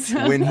 things.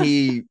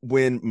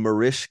 When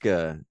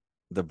Marishka,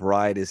 the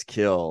bride, is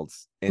killed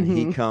and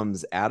he Hmm.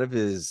 comes out of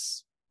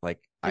his like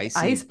Like icy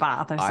ice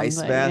bath or ice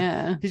something. bath,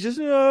 Yeah. he's just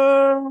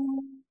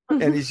 "Oh,"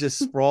 and he's just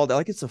sprawled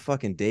like it's a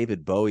fucking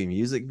David Bowie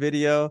music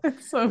video.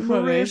 It's so funny.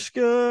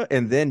 Marishka.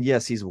 And then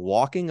yes, he's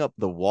walking up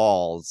the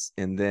walls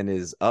and then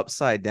is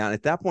upside down.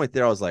 At that point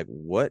there, I was like,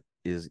 what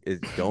is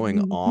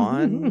going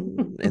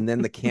on? And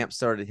then the camp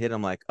started hitting.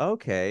 I'm like,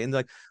 okay. And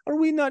like, are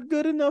we not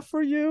good enough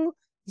for you?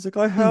 He's like,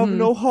 I have Hmm.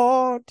 no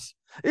heart.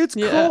 It's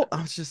Yeah. cold.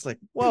 I was just like,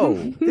 whoa,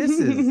 this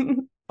is I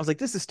was like,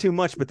 this is too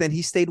much. But then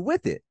he stayed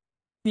with it.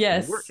 And it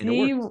Yes, worked. And it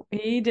he worked.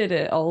 he did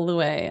it all the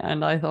way,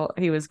 and I thought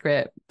he was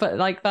great. But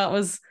like that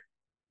was,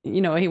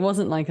 he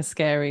wasn't like a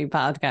scary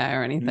bad guy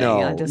or anything.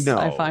 No, I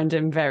no. found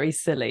him very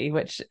silly,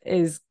 which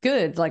is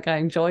good. Like I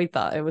enjoyed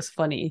that. It was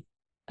funny.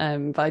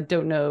 But I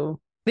don't know.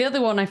 The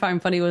other one I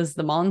found funny was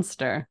the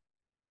monster.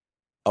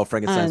 Oh,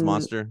 Frankenstein's And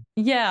monster.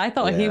 yeah, I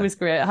thought he Yeah. was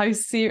great. How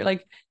serious,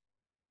 like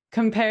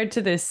compared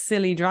to this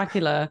silly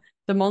Dracula,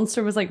 the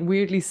monster was like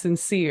weirdly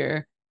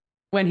sincere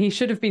when he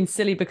should have been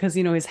silly because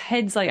his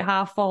head's like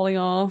half falling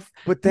off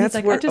But and he's that's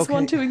like, I where just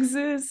want okay, to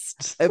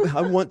exist.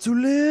 I want to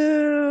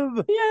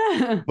live.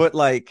 Yeah. But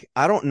like,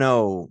 I don't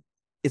know.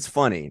 It's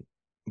funny,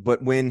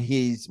 but when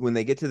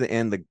they get to the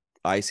end, the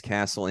ice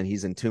castle, and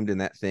he's entombed in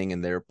that thing,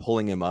 and they're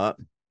pulling him up,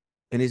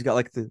 and he's got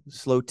like the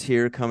slow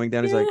tear coming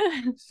down. He's like,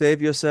 Yeah.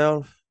 "Save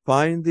yourself,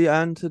 find the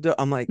antidote."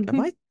 I'm like, "Am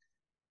I?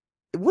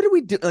 What do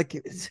we do? Like,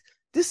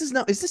 this is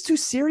not. Is this too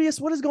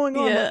serious? What is going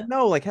on?" Like, Yeah.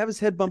 no, like have his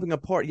head bumping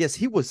apart. Yes,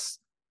 he was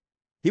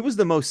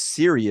the most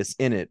serious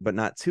in it, but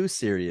not too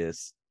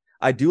serious.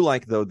 I do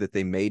like though that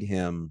they made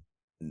him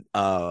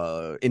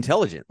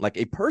intelligent, like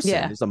a person.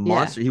 Yeah. He's a Yeah.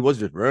 monster. He was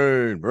just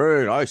brain,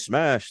 I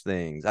smash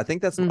things. I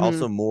think that's Hmm.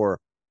 also more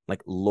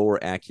like lore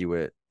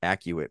accurate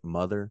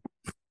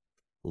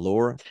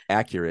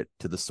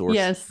to the source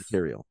Yes.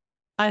 material.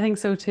 I think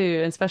so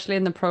too, especially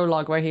in the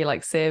prologue where he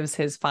like saves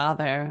his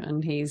father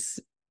and he's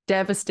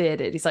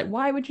devastated. He's like,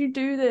 "Why would you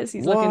do this?"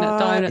 He's looking at Why?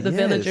 down at the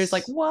villagers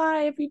like, Yes.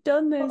 "Why have you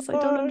done this? I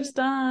don't Why?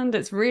 understand."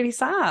 It's really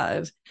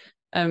sad.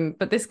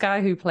 But this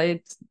guy who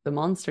played the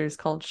monsters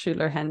called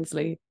Schuler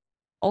Hensley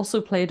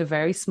also played a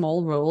very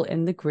small role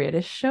in The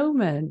Greatest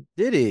Showman.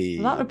 Did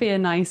So that would he? be a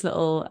nice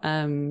little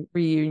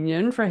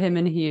reunion for him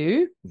and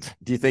Hugh.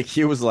 Do you think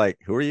he was like,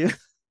 who are you?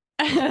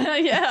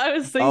 Yeah, I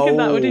was thinking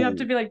that. Would he have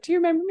to Oh, be like, "Do you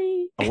remember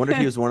me?" I wonder if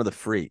he was one of the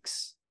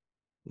freaks,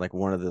 like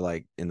one of the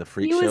like in the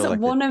freak He was show, like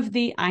the one of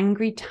the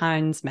angry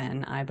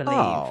townsmen, I believe.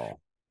 oh.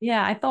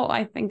 Yeah, I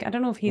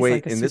don't know if he's Wait,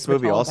 like a in this super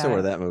movie tall also, or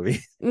guy. that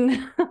movie?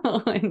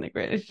 No, in The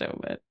Greatest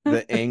Showman.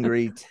 The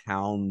angry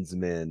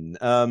townsman.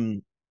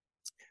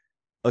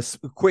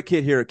 Quick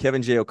hit here: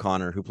 Kevin J.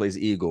 O'Connor, who plays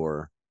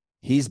Igor.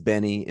 He's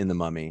Benny in The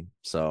Mummy,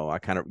 so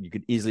you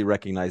could easily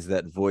recognize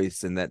that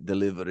voice and that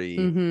delivery.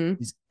 Hmm.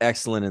 He's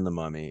excellent in The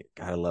Mummy.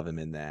 God, I love him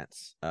in that.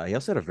 He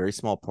also had a very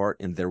small part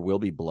in There Will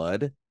Be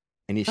Blood,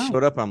 and he Oh,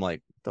 showed up. I'm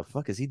like, what the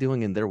fuck is he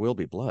doing in There Will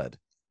Be Blood?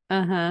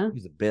 uh-huh.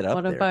 He's a bit up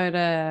What there.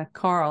 about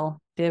Carl,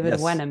 David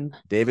Yes, Wenham?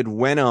 David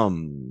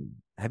Wenham.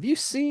 Have you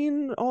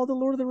seen all the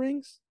Lord of the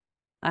Rings?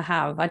 I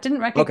have. I didn't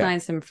Okay,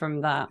 recognize him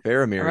from that. I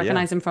Faramir, yeah.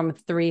 recognize him from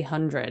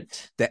 300.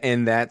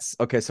 And that's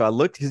okay. So I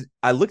looked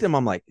at him.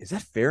 I'm like, is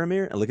that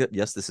Faramir? I look at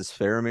yes, this is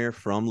Faramir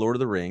from Lord of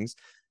the Rings.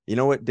 You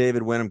know what,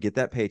 David Wenham, get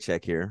that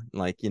paycheck here.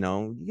 Like, you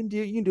can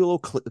do a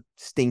little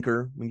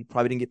stinker when you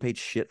probably didn't get paid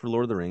shit for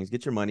Lord of the Rings.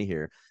 Get your money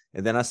here.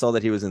 And then I saw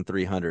that he was in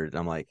 300.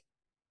 I'm like,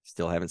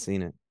 still haven't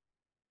seen it.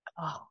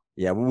 Oh,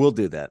 Yeah, we'll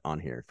do that on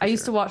here I for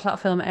used to sure. watch that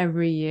film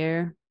every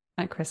year.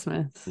 at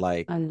Christmas.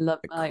 Like, I love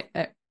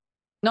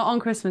not on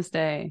Christmas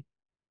Day,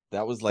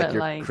 that was like but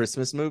your like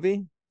Christmas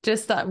movie?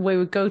 just that we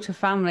would go to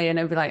family and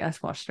it'd be like,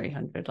 let's watch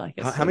 300. Like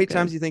it's How so many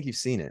times good. do you think you've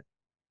seen it?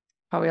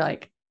 Probably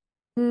like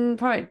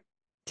probably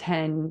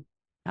 10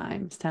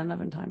 times, 10,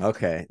 11 times.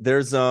 Okay.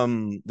 There's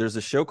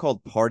a show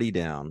called Party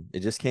Down.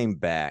 It just came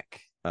back.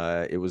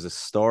 It was a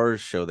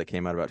Stars show that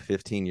came out about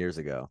 15 years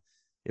ago.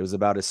 It was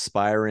about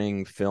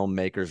aspiring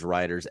filmmakers,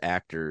 writers,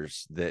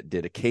 actors that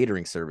did a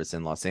catering service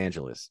in Los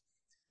Angeles.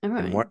 All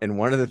And right.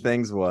 one of the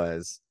things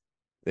was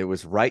it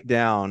was write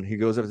down. He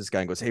goes up to this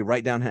guy and goes, "Hey,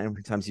 write down how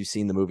many times you've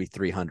seen the movie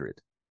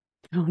 300."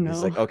 Oh He's no.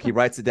 like, "Okay." He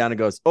writes it down and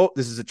goes, "Oh,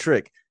 this is a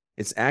trick.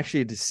 It's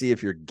actually to see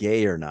if you're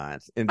gay or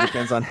not. And it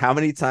depends on how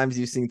many times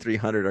you've seen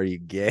 300. Are you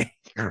gay?"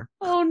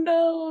 Oh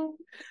no.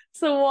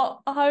 So what,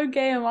 how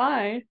gay am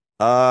I?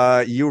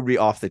 You would be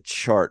off the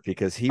chart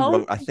because he Oh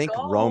wrote, I my think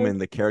God. Roman,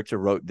 the character,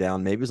 wrote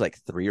down maybe it was like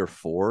 3 or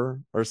 4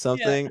 or Yeah.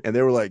 something, and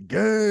they were like,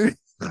 "Gay."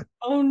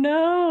 Oh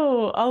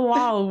no. Oh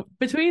wow.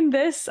 Between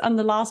this and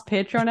the last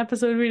Patreon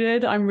episode we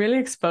did, I'm really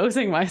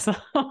exposing myself.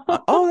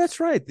 Oh, that's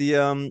right.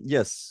 The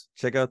yes,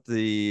 check out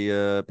the Yeah,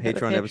 the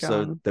Patreon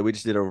episode Patreon. that we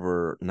just did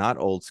over not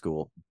old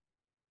school,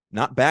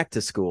 not back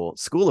to school,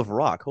 School of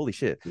Rock. Holy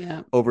shit.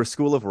 Yeah. Over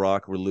School of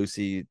Rock, where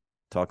Lucy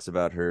talks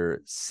about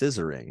her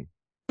scissoring.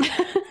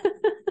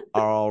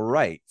 All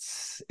right.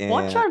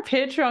 Watch And our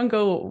Patreon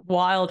go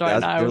wild right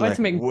now. We're they're about like,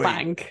 to make wait,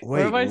 bank. We're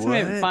wait, about to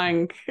make what?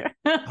 bank.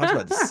 Talks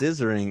about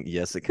scissoring.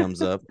 Yes, it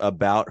comes up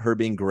about her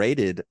being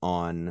graded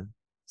on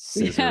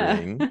Yeah.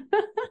 scissoring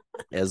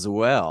as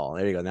well.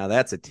 There you go. Now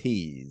that's a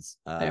tease.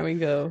 There we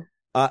go.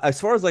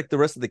 As far as like the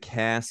rest of the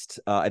cast,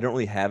 I don't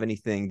really have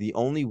anything. The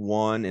only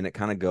one, and it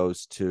kind of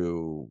goes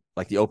to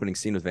like the opening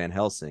scene with Van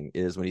Helsing,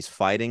 is when he's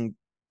fighting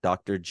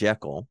Dr.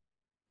 Jekyll.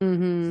 The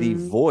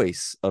Mm-hmm.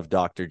 voice of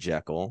Dr.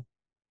 Jekyll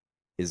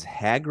is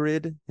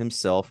Hagrid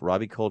himself,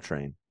 Robbie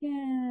Coltrane.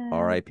 Yeah.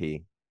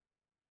 R.I.P.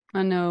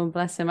 I know,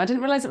 bless him. I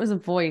didn't realize it was a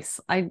voice.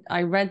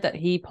 I read that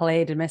he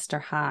played Mr.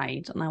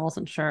 Hyde, and I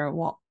wasn't sure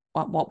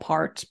what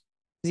part.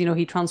 You know,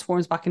 he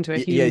transforms back into a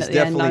Yeah, human he's at the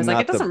end. And I definitely was like, it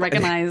not the. doesn't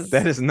recognize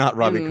That is not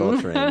Robbie him.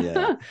 Coltrane.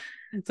 Yeah,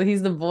 So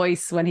he's the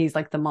voice when he's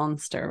like the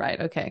monster, right?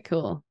 Okay,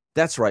 cool.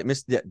 that's right.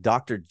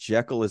 Dr.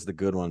 Jekyll is the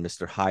good one.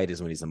 Mr. Hyde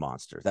is when he's a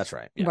monster. That's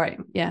right. Yeah, Right.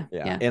 Yeah.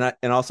 yeah. Yeah.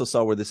 And I also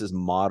saw where this is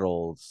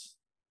modeled,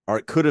 or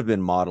it could have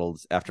been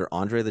modeled after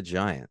Andre the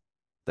Giant.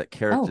 That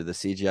character, Oh, the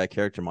CGI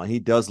character model, he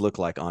does look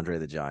like Andre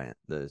the Giant.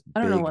 The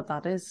I don't know big, what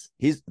that is.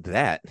 he's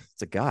that.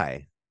 It's a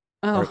guy,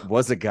 or Oh.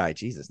 was a guy.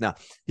 Jesus. Now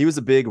he was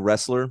a big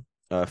wrestler,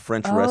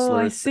 French Oh, I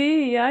wrestler.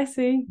 see. Yeah, I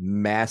see.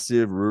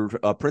 Massive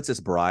Princess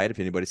Bride. If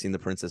anybody's seen the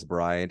Princess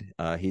Bride,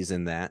 he's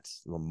in that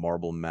little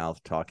marble mouth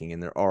talking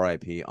in there.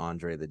 R.I.P.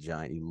 Andre the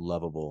Giant, you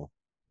lovable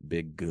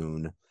big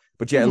goon.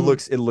 But yeah, it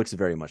looks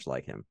very much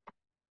like him.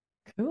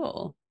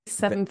 Cool.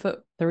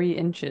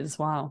 7'3"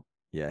 Wow.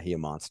 Yeah, he a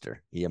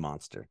monster. He a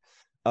monster.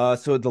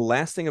 So the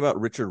last thing about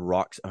Richard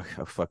Rocks.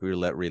 Oh fuck, we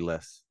let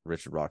relist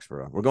Richard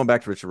Roxburgh. We're going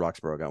back to Richard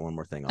Roxburgh. I got one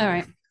more thing on All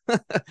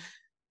there.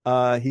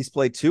 right. He's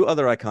played two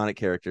other iconic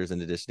characters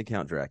in addition to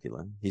Count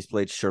Dracula. He's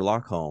played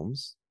Sherlock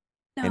Holmes,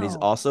 and he's No.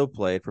 also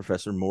played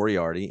Professor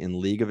Moriarty in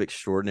League of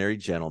Extraordinary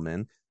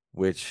Gentlemen,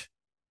 which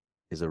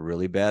is a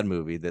really bad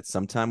movie that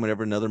sometime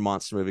whenever another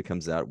monster movie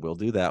comes out, we'll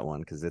do that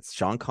one because it's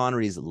Sean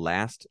Connery's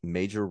last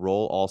major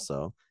role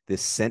also.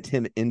 This sent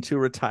him into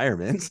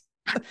retirement.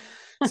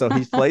 So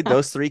he's played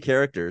those three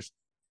characters.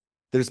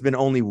 There's been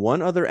only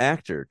one other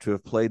actor to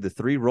have played the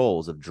three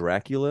roles of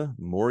Dracula,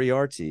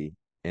 Moriarty,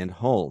 and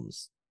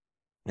Holmes,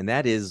 and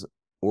that is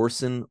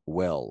Orson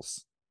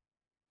Welles.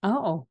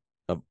 Oh,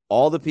 Of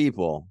all the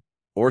people,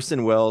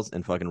 Orson Welles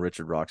and fucking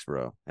Richard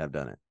Roxburgh have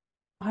done it.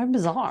 how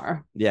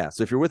bizarre. Yeah.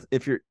 So if you're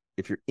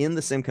in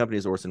the same company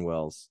as Orson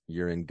Welles,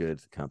 you're in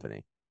good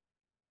company.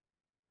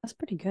 That's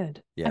pretty good.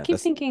 I Yeah. keep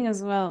thinking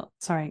as well.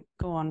 Sorry,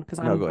 go on, because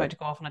No, I'm go about ahead. to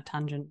go off on a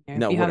tangent here. If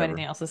No, you have whatever.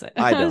 anything else to say,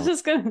 I I was don't.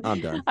 just gonna.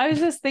 I'm done. I was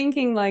just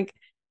thinking, like,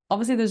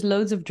 obviously, there's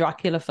loads of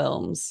Dracula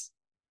films,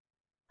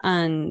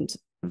 and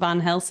Van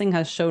Helsing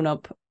has shown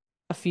up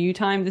a few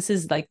times. This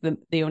is like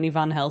the only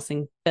Van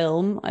Helsing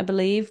film, I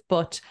believe,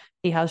 but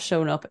he has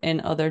shown up in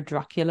other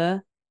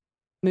Dracula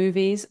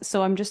movies.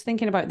 So I'm just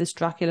thinking about this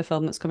Dracula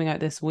film that's coming out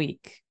this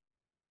week,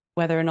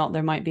 whether or not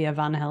there might be a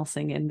Van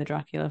Helsing in the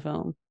Dracula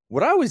film.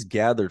 What I always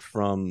gathered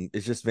from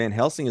is just Van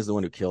Helsing is the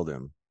one who killed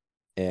him.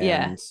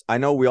 Yeah. And I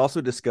know we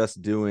also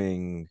discussed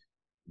doing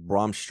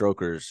Bram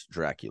Stoker's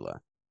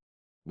Dracula.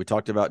 We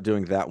talked about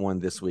doing that one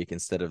this week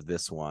instead of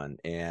this one.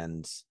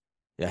 And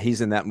yeah,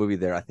 he's in that movie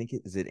there. I think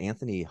is it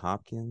Anthony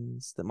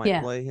Hopkins that might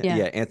Yeah. play him? Yeah.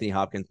 Yeah, Anthony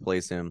Hopkins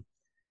plays him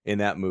in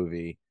that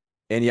movie.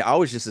 And yeah, I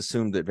always just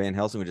assumed that Van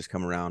Helsing would just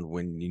come around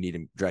when you need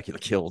him Dracula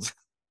killed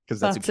because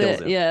that's who That's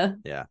kills it.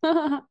 him. Yeah.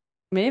 Yeah.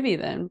 Maybe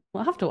then.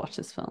 We'll have to watch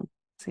this film.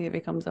 See if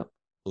it comes up.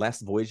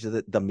 Last Voyage of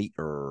the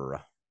Demeter,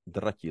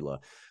 Dracula.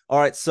 All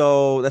right,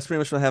 so that's pretty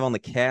much what I have on the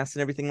cast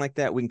and everything like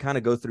that. We can kind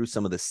of go through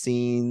some of the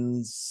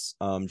scenes,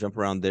 jump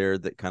around there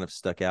that kind of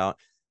stuck out.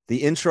 The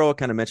intro, I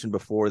kind of mentioned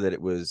before that I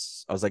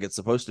was like, it's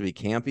supposed to be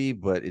campy,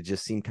 but it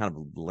just seemed kind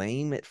of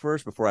lame at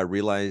first before I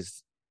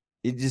realized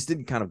it just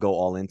didn't kind of go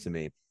all into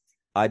me.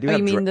 I do Oh, you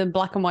have, mean the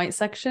black and white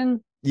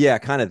section? yeah,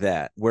 kind of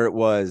that where it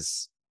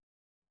was.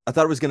 I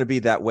thought it was going to be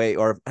that way,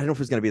 or I don't know if it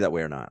was going to be that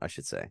way or not. I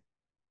should say.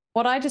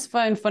 What I just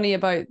found funny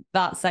about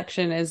that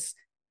section is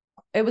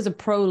it was a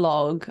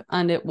prologue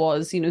and it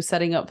was,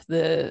 setting up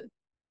the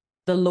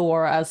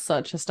lore as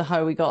such as to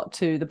how we got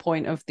to the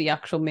point of the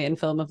actual main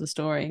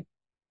story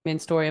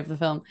of the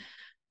film.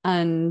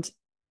 And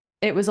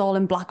it was all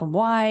in black and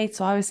white.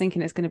 So I was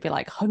thinking it's going to be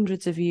like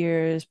hundreds of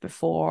years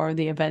before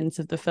the events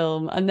of the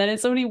film. And then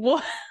it's only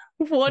one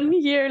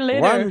year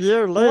later. 1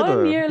 year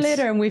 1 year later.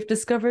 later, and we've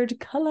discovered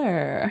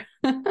color.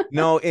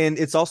 No, and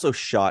it's also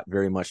shot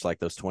very much like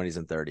those 20s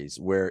and 30s,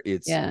 where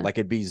it's Yeah. like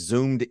it'd be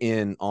zoomed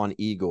in on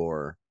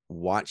Igor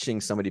watching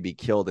somebody be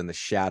killed in the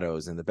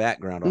shadows in the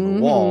background on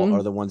the wall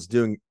are the ones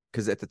doing,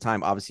 because at the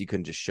time, obviously, you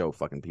couldn't just show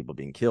fucking people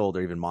being killed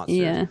or even monsters.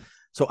 Yeah.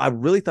 So I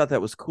really thought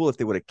that was cool if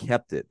they would have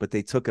kept it, but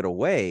they took it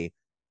away.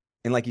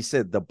 And like you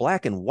said, the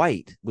black and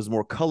white was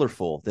more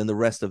colorful than the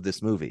rest of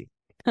this movie.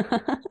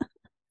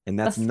 And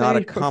that's not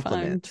a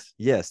compliment. Profound.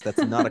 Yes, that's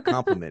not a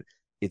compliment.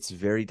 It's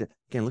very, again,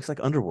 it looks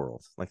like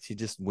Underworld. Like she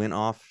just went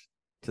off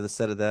to the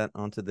set of that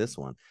onto this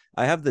one.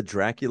 I have the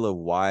Dracula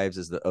wives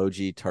as the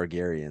OG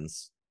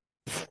Targaryens.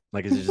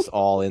 Like, is it just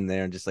all in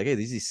there and just like, hey,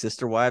 these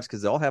sister wives?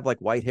 Because they all have like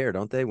white hair,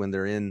 don't they? When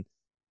they're in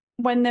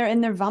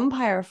Their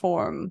vampire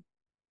form.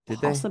 Did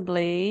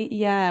Possibly,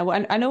 yeah.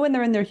 Well, I know when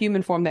they're in their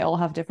human form, they all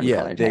have different Yeah,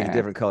 colored they hair.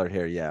 different colored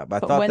hair. Yeah, but I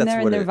But thought when that's they're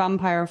in what their it.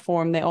 vampire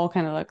form, they all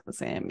kind of look the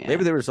same. Yeah.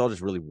 Maybe they were just all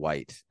just really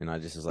white, and I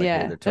just was like, hey,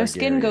 Yeah. they're Their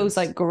skin goes Targaryens.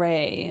 like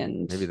gray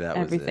and Maybe that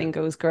was everything it.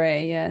 goes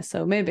gray. Yeah.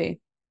 So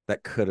maybe.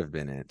 That could have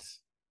been it.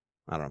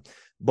 I don't know.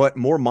 But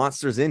more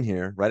monsters in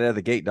here. Right out of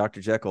the gate, Dr.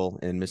 Jekyll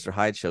and Mr.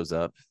 Hyde shows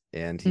up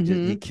and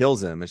he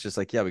kills him. It's just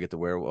like, yeah, we get the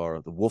werewolf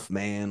or the wolf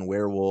man,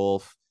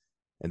 werewolf,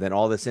 and then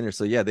all this in here.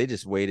 So yeah, they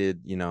just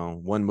waited,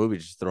 one movie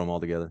to just throw them all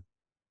together.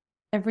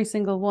 Every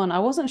single one. I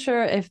wasn't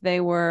sure if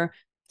they were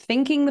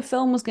thinking the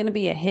film was going to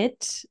be a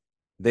hit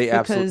They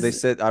absolutely they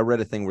because said I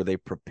read a thing where they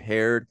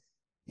prepared.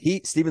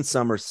 Stephen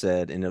Summers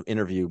said in an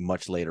interview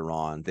much later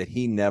on that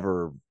he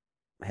never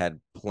had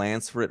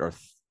plans for it or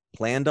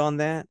planned on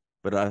that.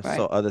 But I saw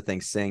right. other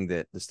things saying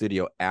that the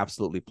studio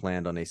absolutely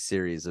planned on a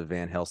series of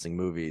Van Helsing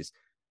movies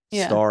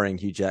Yeah. starring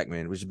Hugh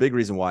Jackman, which is a big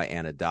reason why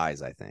Anna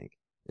dies, I think.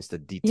 Is to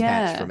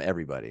detach from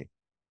everybody.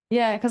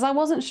 Yeah, because I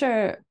wasn't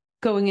sure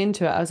going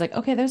into it. I was like,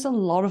 okay, there's a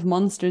lot of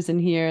monsters in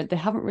here. They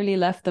haven't really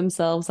left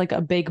themselves like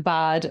a big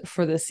bad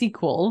for the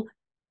sequel.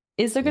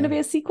 Is there going to be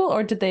a sequel,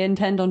 or did they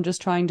intend on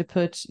just trying to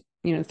put,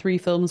 3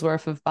 films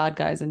worth of bad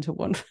guys into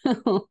one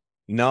film?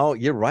 No,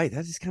 you're right.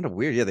 That's just kind of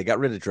weird. Yeah, they got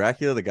rid of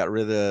Dracula. They got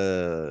rid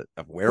of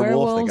Werewolf. They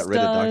Werewolves got rid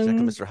of Dr. Jekyll,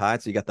 done. Mr.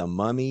 Hyde. So you got the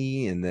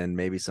Mummy, and then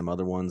maybe some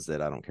other ones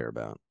that I don't care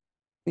about.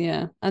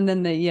 Yeah, and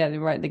then they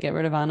get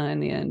rid of Anna in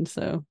the end.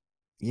 So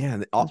yeah,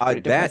 that's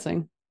pretty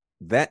depressing.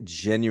 That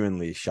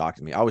genuinely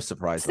shocked me. I was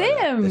surprised by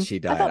Same. that she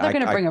died. I thought they're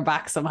going to bring her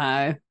back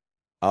somehow.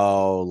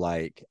 Oh,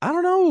 like I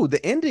don't know.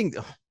 The ending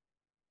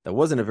that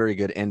wasn't a very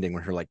good ending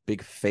when her like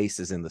big face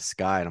is in the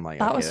sky, and I'm like,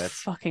 that okay, was that's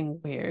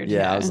fucking weird.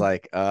 Yeah, I was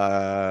like,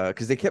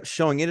 because they kept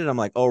showing it, and I'm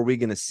like, oh, are we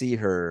gonna see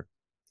her?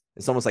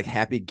 It's almost like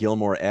Happy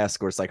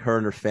Gilmore-esque, where it's like her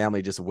and her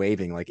family just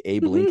waving, like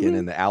Abe Lincoln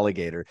and the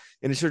alligator,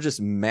 and it's her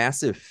just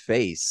massive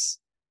face,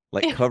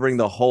 like covering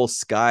the whole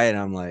sky, and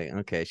I'm like,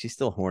 okay, she's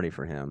still horny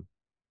for him.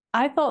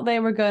 I thought they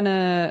were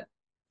gonna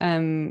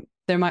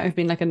there might have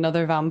been like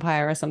another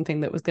vampire or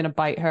something that was gonna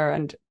bite her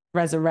and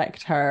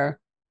resurrect her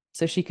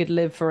so she could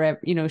live forever.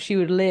 She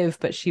would live,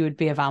 but she would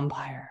be a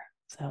vampire.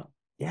 So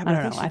Yeah, I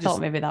but don't know. I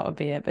thought maybe that would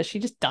be it, but she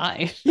just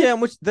died. Yeah,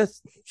 which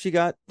she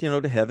got,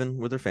 to heaven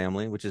with her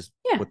family, which is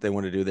what they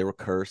wanted to do. They were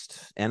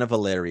cursed. Anna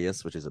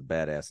Valerius, which is a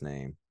badass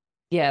name.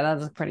 Yeah,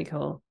 that's pretty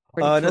cool.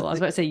 Pretty cool. I was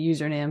about to say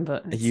username,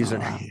 but it's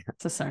username.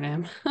 It's a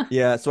surname.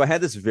 Yeah, so I had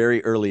this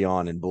very early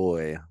on, and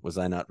boy, was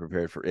I not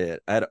prepared for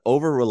it. I had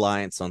over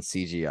reliance on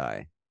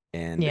CGI.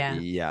 And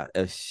yeah,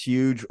 a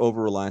huge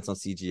over reliance on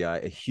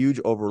CGI, a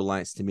huge over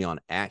reliance to me on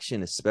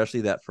action,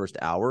 especially that first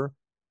hour,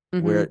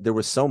 where there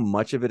was so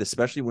much of it,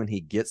 especially when he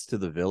gets to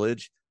the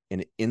village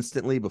and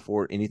instantly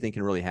before anything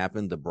can really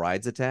happen, the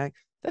bride's attack.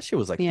 That shit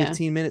was like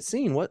 15-minute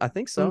scene. What? I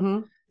think so.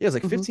 Yeah, it was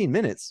like 15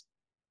 minutes.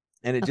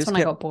 And that's when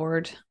I got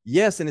bored.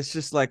 Yes, and it's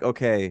just like,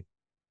 okay,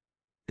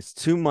 it's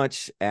too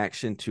much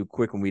action too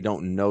quick when we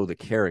don't know the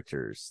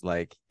characters.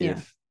 Like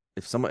if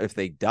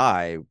they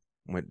die,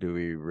 what do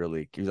we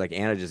really? Like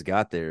Anna just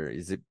got there.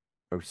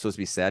 Are we supposed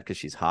to be sad because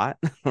she's hot?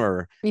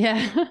 Or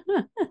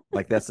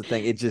like that's the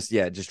thing. It just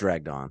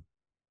dragged on.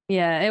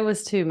 Yeah, it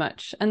was too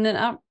much. And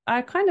then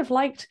I kind of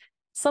liked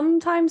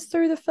sometimes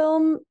through the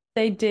film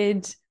they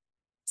did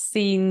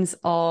scenes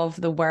of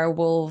the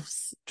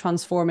werewolves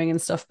transforming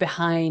and stuff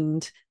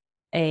behind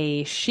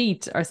a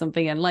sheet or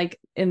something. And like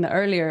in the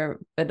earlier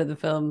bit of the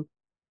film,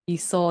 you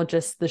saw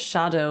just the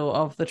shadow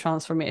of the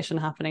transformation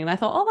happening. And I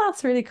thought, oh,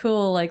 that's really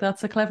cool. Like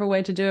that's a clever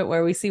way to do it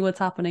where we see what's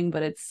happening,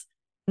 but it's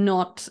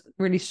not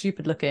really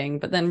stupid looking.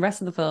 But then the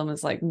rest of the film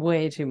is like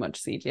way too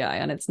much CGI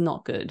and it's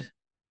not good.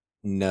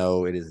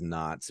 No, it is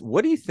not.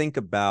 What do you think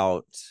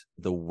about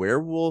the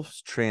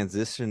werewolves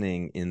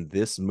transitioning in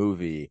this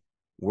movie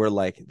where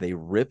like they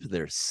rip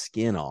their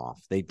skin off?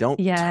 They don't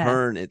Yeah.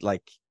 turn it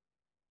like,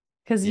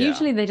 Because yeah,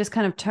 usually they just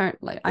kind of turn,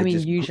 like, I it mean,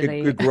 just it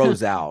usually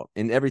grows out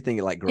and everything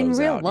it like in grows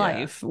real out. Yeah.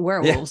 life, Yeah.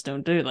 werewolves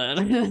don't do that.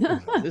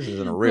 This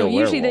isn't a No, real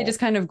usually they werewolf. just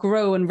kind of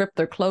grow and rip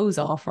their clothes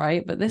off,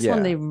 right? But this one,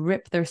 Yeah. they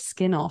rip their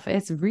skin off.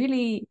 It's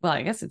really, well,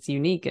 I guess it's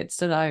unique. It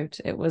stood out.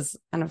 It was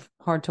kind of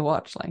hard to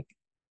watch. Like,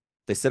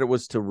 They said it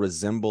was to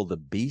resemble the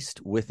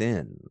beast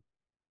within.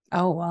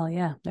 oh, well,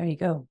 yeah, there you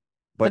go.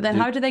 But But then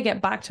dude, how do they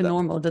get back to I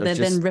normal? Do was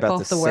they then just rip about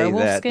to off the say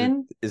werewolf that.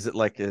 skin? Is it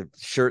like a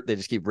shirt they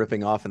just keep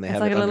ripping off and they It's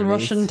have like it a little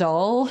Russian underneath?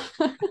 doll.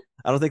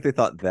 I don't think they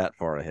thought that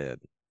far ahead.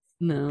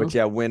 But No.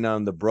 yeah, when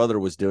the brother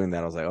was doing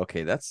that, I was like,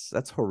 okay, that's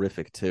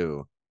horrific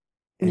too.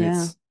 And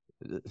Yeah.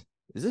 it's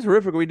is this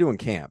horrific? Or are we doing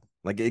camp?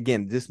 Like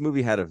again, this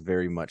movie had a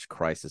very much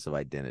crisis of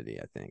identity,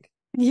 I think.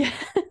 Yeah,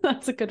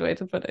 that's a good way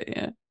to put it.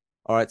 Yeah.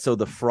 All right, so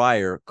the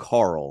friar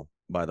Carl,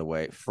 by the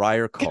way,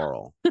 Friar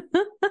Carl.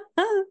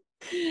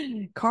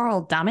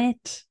 Carl, damn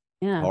it.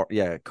 Yeah.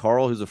 Yeah,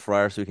 Carl, who's a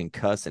friar, so he can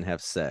cuss and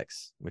have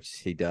sex,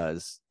 which he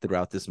does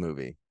throughout this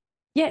movie.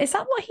 Yeah, is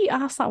that what he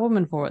asked that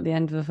woman for at the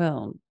end of the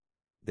film?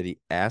 Did he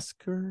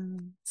ask her?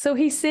 So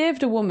he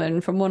saved a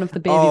woman from one of the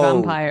baby Oh,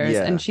 vampires,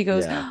 and yeah, she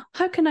goes, yeah,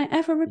 how can I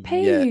ever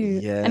repay yeah,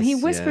 you? And he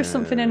yes, whispers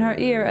something in her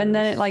ear, and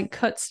then it yes. like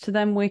cuts to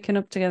them waking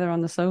up together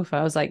on the sofa.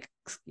 I was like,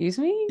 excuse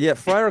me? Yeah,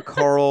 Friar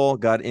Carl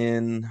got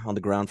in on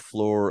the ground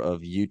floor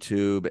of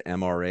YouTube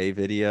MRA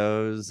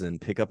videos and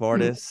pickup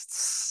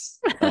artists.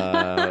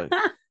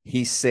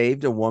 He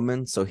saved a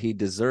woman, so he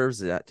deserves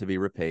that to be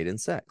repaid in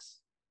sex.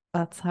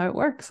 That's how it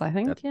works, I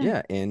That think. Yeah.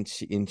 yeah,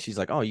 and she's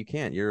like, "Oh, you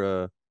can't.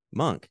 You're a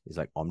monk." He's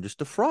like, "I'm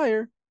just a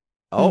friar."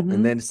 Oh, and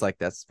Mm-hmm. then it's like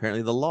that's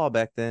apparently the law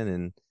back then,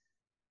 and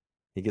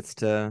he gets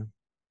to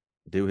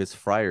do his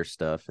friar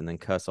stuff and then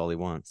cuss all he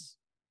wants.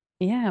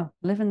 Yeah,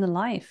 living the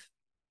life.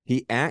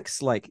 He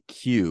acts like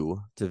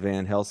Q to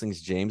Van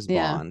Helsing's James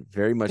Yeah. Bond,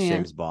 very much Yeah.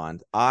 James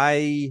Bond.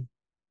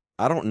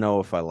 I don't know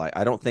if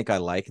I don't think I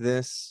like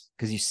this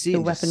because you see it The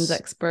in weapons just you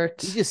expert,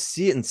 just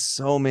see it in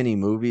so many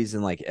movies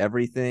and like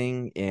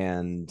everything,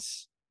 and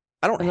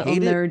I don't the little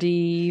hate it.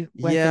 nerdy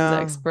weapons Yeah,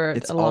 expert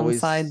it's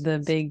alongside always the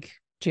big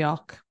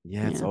jock.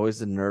 yeah, it's Yeah. always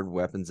the nerd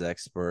weapons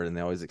expert, and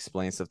they always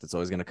explain stuff that's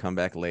always going to come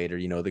back later.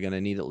 You know, they're going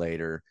to need it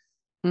later,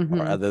 or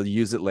Mm-hmm. they'll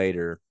use it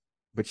later.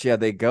 But yeah,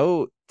 they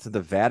go to the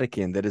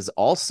Vatican that is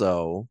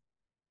also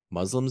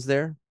Muslims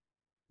there.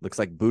 Looks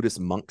like Buddhist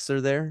monks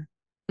are there.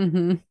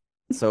 Mm-hmm.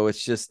 So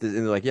it's just and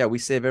they're like, yeah, we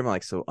save everyone.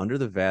 Like, so under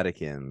the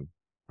Vatican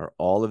are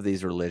all of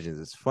these religions.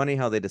 It's funny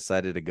how they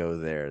decided to go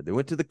there. They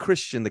went to the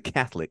Christian, the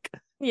Catholic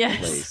Yes.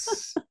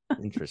 place.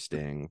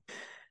 Interesting.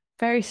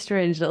 Very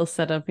strange little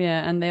setup,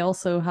 yeah. And they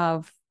also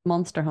have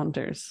monster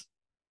hunters.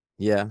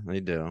 Yeah, they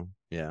do.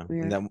 Yeah. And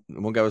Weird. that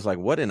one guy was like,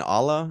 what in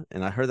Allah?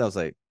 And I heard that I was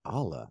like,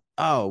 Allah.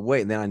 Oh,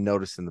 wait. And then I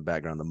noticed in the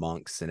background the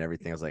monks and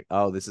everything. I was like,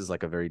 oh, this is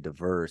like a very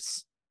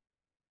diverse,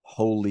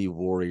 holy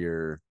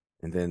warrior.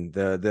 And then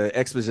the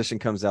exposition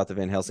comes out that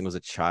Van Helsing was a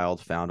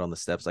child found on the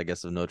steps, I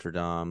guess, of Notre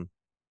Dame.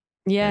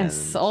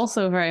 Yes, And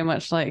also very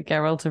much like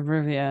Geralt of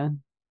Rivia,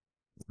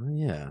 oh,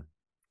 yeah.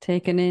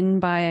 taken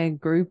in by a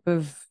group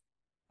of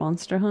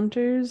monster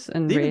hunters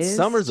and Steven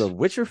Summers a raised.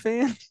 Witcher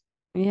fan?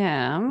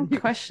 Yeah, I'm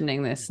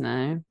questioning this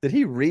now. Did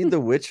he read The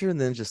Witcher and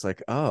then just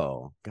like,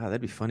 oh, God, that'd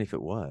be funny if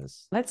it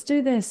was? Let's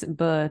do this,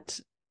 but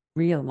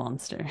real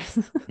monsters.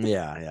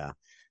 Yeah, yeah.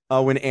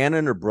 When Anna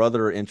and her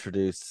brother are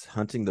introduced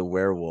hunting the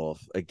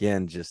werewolf,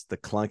 again, just the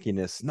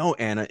clunkiness. No,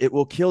 Anna, it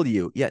will kill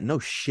you. Yeah, no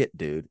shit,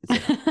 dude.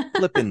 It's a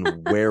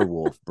flipping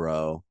werewolf,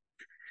 bro.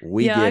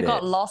 We Yeah, I get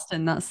got it. lost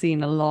in that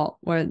scene a lot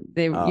where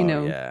they, Oh,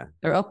 yeah.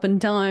 they're up and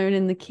down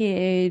in the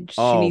cage.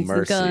 She Oh, needs the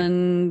mercy.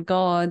 gun.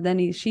 God,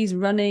 then she's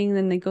running.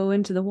 Then they go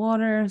into the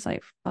water. It's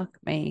like, fuck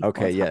me.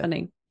 Okay, What's yeah.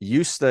 happening?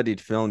 You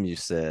studied film, you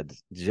said.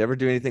 Did you ever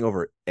do anything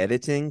over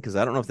editing? Because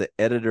I don't know if the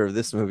editor of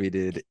this movie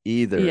did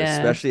either, Yeah,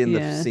 especially in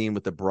the yeah. scene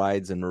with the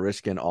brides and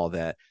Marishka and all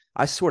that.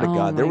 I swear to Oh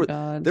God, my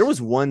God. there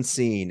was one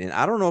scene, and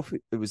I don't know if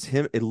it was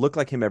him. It looked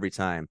like him every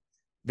time.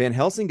 Van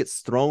Helsing gets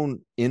thrown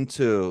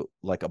into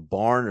like a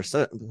barn or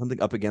something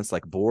up against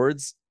like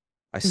boards.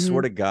 I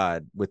swear Hmm. to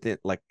God, within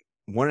like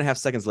 1.5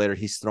 seconds later,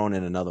 he's thrown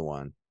in another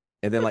one.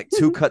 And then like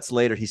two cuts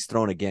later, he's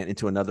thrown again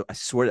into another. I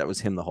swear that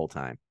was him the whole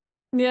time.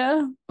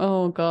 Yeah.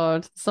 Oh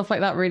God. Stuff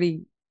like that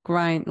really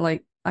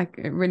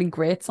it really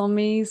grates on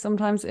me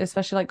sometimes,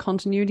 especially like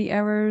continuity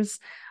errors.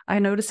 I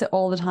notice it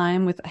all the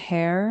time with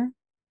hair.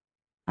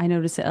 I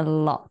notice it a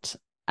lot.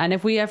 And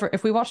if we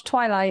watch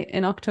Twilight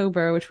in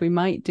October, which we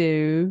might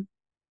do,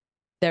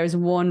 there's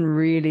one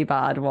really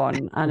bad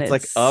one, and It's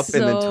like up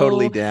and then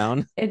totally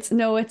down.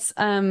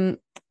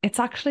 it's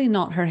actually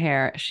not her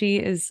hair. She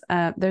is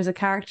there's a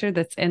character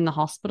that's in the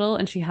hospital,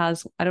 and she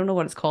has, I don't know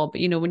what it's called, but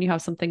you know when you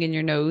have something in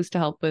your nose to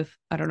help with,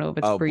 I don't know if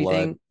it's Oh, blood.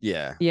 breathing,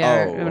 Yeah.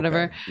 yeah, or Oh, okay.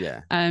 whatever.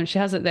 Yeah. She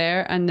has it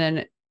there, and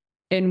then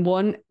in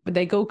one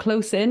they go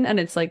close in and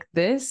it's like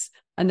this,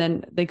 and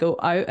then they go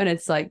out and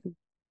it's like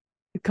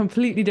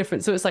completely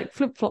different. So it's like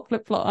flip flop,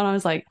 and I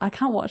was like, I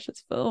can't watch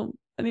this film.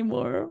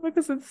 anymore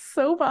because it's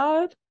so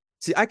bad.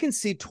 See, I can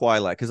see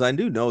Twilight because I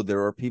do know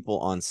there are people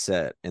on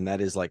set, and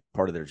that is like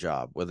part of their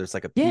job, whether it's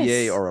like a PA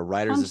Yes, or a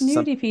writer's assistant.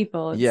 continuity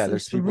people. Yeah, It's a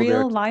there's people there.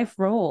 real life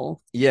role.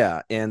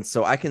 Yeah, and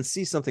so I can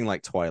see something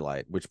like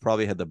Twilight, which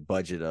probably had the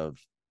budget of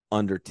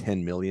under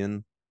 10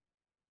 million,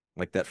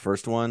 like that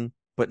first one,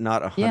 but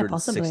not Yeah,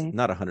 106, possibly.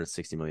 not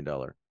 $160 million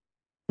Van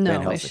No,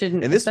 it Helsing.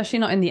 shouldn't, And this, especially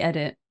not in the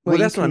edit where well,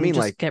 you that's what I can mean.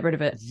 just Like, get rid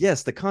of it.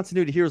 yes, the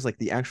continuity here is like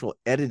the actual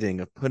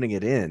editing of putting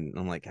it in.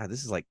 I'm like, God,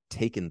 this is like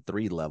taken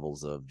 3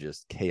 levels of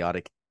just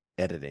chaotic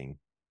editing,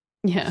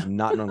 Yeah. just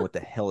not knowing what the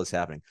hell is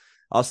happening.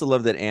 I also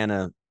love that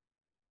Anna,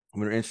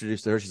 when we're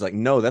introduced to her, she's like,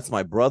 "No, that's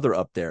my brother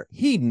up there.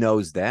 He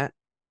knows that.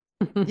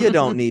 You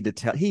don't need to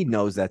tell. He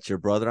knows that's your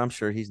brother. I'm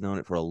sure he's known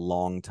it for a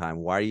long time.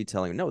 Why are you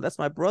telling him? No, that's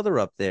my brother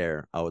up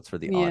there. Oh, it's for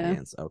the Yeah.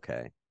 audience.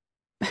 Okay."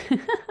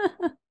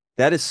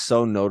 That is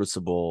so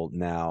noticeable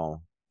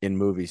now in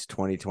movies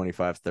 20,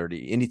 25,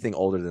 30, anything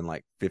older than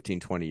like 15,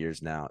 20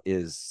 years now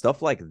is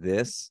stuff like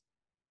this.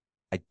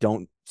 I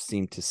don't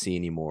seem to see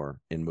anymore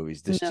in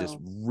movies. This just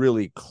No.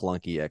 really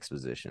clunky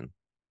exposition.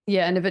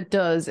 Yeah, and if it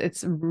does,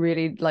 it's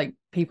really like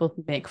people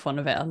make fun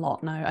of it a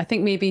lot now. I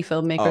think maybe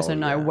filmmakers Oh, are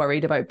now yeah.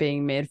 worried about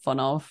being made fun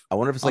of I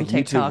wonder if it's on like YouTube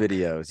TikTok.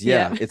 videos.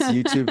 Yeah. Yeah, it's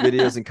YouTube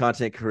videos and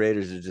content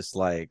creators are just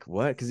like,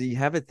 what? Because you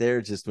have it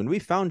there just when we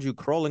found you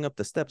crawling up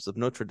the steps of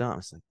Notre Dame.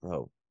 It's like,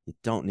 bro, you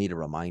don't need to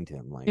remind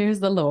him. Like, Here's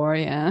the lore,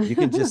 yeah. you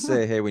can just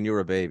say, hey, when you were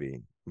a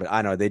baby. But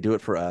I know they do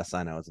it for us.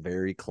 I know it's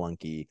very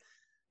clunky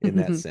in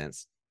that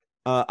sense.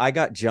 I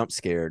got jump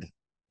scared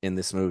in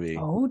this movie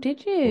Oh,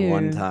 did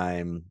one you?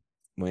 time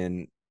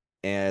when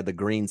the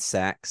green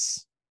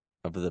sacks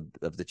of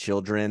the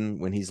children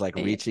when he's like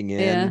reaching in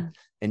Yeah.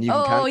 and you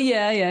can kind Oh, of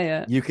yeah, yeah,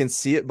 yeah. you can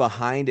see it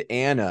behind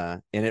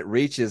Anna and it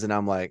reaches and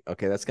I'm like,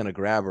 okay, that's gonna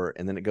grab her.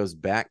 And then it goes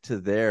back to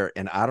there.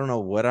 And I don't know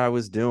what I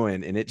was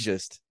doing. And it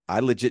just I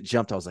legit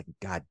jumped. I was like,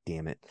 God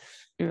damn it.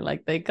 You're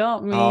like, they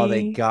got Oh,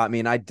 they me. got me.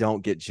 And I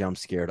don't get jump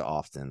scared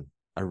often.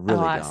 I Oh,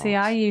 really see,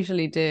 don't. I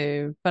usually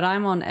do, but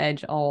I'm on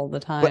edge all the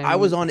But I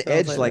was time on with films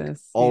edge like like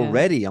this. Yeah.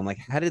 already. I'm like,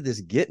 how did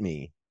this get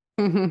me?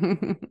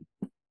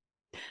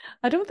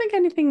 I don't think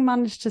anything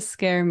managed to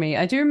scare me.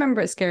 I do remember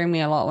it scaring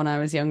me a lot when I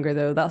was younger,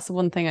 though. That's the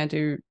one thing I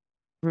do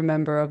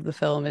remember of the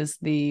film is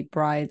the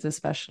brides,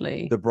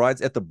 especially The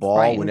brides at the ball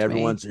frightened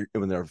me.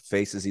 when their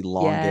faces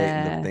elongate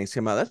and the Yeah. things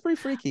come out. That's pretty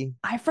freaky.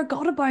 I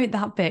forgot about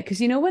that bit because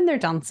you know when they're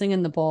dancing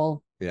in the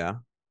ball Yeah.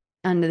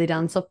 and they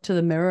dance up to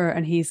the mirror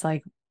and he's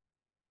like,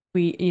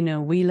 we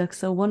look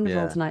so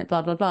wonderful Yeah. tonight,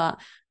 blah, blah, blah.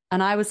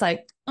 And I was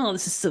like, oh,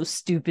 this is so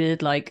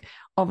stupid. Like,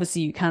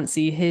 obviously, you can't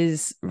see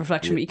his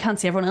reflection, Yeah. but you can't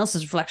see everyone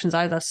else's reflections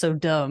either. That's so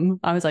dumb.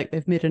 I was like,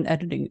 they've made an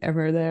editing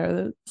error there.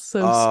 That's so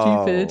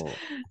stupid. Oh.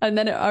 And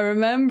then I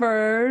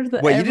remembered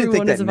that Wait, you didn't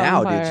think everyone is that a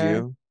now, did vampire.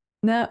 you?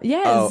 No, Oh,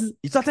 yes.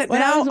 you thought that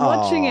When I now? was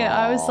watching it,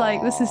 I was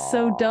like, this is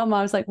so Oh. dumb.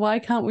 I was like, why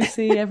can't we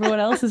see everyone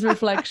else's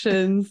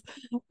reflections?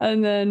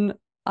 And then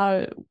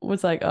I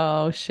was like,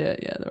 oh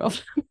shit, yeah, they're all.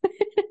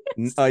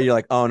 Oh, you're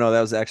like, oh no,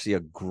 that was actually a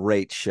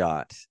great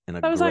shot and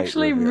a That was great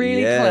actually reveal.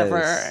 really Yes, clever.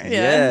 Yes.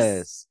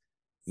 yes.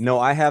 No,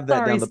 I have that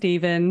Sorry, down.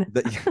 Stephen.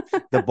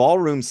 The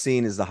ballroom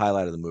scene is the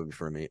highlight of the movie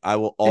for me.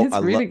 It's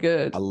really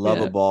good. I love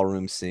a Yeah.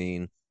 ballroom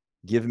scene.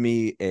 Give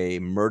me a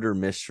murder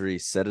mystery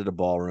set at a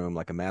ballroom,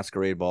 like a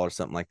masquerade ball or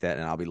something like that,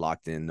 and I'll be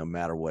locked in no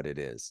matter what it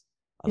is.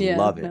 I Yeah.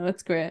 love it. No,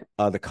 it's great.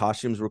 The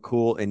costumes were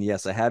cool, and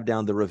yes, I have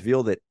down the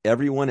reveal that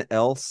everyone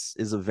else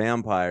is a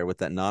vampire with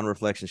that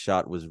non-reflection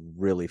shot was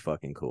really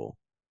fucking cool.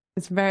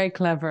 It's very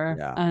clever.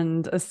 Yeah,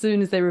 And as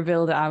soon as they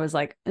revealed it, I was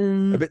like,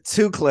 a bit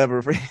too clever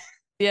for.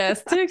 yeah,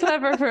 it's too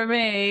clever for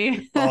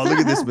me. Oh, look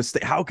at this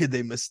mistake. How could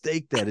they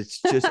mistake that?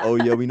 It's just, oh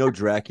yeah, we know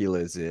Dracula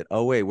is it.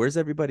 Oh wait, where's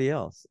everybody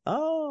else?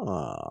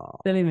 Oh.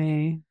 Silly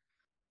me.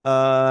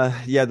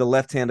 Yeah, the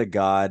left hand of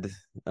God.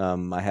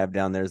 I have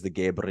down there's the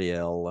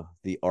Gabriel,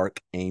 the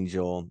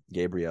Archangel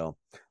Gabriel.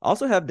 I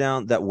also have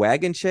down that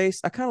wagon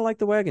chase. I kind of like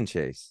the wagon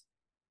chase.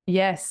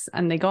 Yes,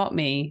 and they got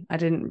me.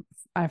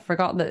 I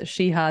forgot that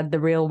she had the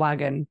real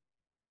wagon.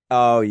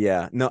 Oh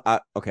yeah. No,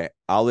 okay.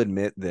 I'll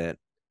admit that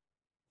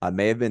I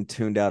may have been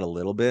tuned out a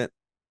little bit.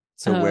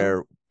 So Uh,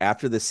 where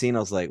after the scene, I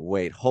was like,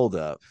 wait, hold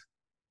up.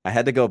 I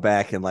had to go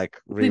back and like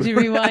did you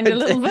rewind a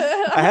little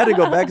I had to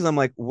go back bit? because I'm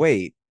like,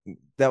 wait,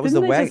 that was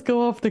Didn't the they wagon. just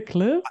go off the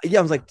cliff? Yeah,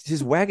 I was like,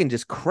 his wagon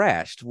just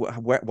crashed.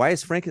 Why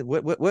is Frank?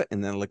 What?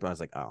 And then I looked, I was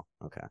like, oh,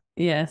 okay.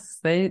 Yes,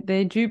 they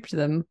duped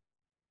them.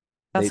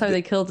 That's how They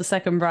they killed the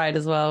second bride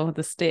as well, with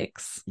the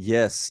sticks.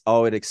 yes.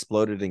 Oh, it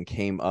exploded and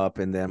came up,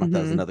 and then I thought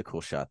it was Hmm. another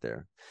cool shot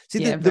there.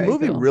 See, Yeah, the very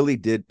movie cool. really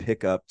did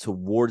pick up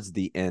towards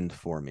the end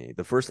for me.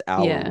 The first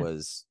hour Yeah.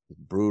 was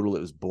brutal. It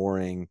was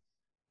boring,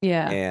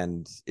 Yeah.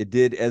 and it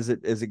did as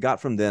it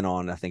got from then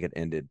on. I think it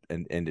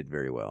ended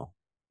very well.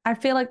 I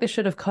feel like they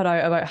should have cut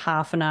out about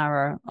half an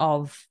hour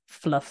of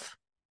fluff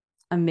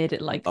and made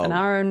it like Oh, an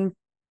hour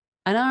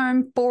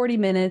and 40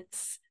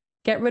 minutes.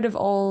 Get rid of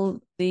all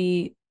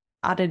the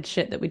added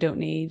shit that we don't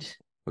need.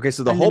 okay.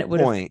 So the And then whole it would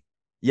have point,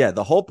 yeah,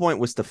 the whole point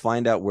was to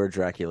find out where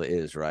Dracula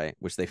is, right?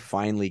 Which they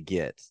finally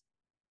get.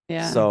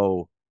 yeah.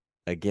 So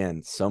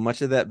again, so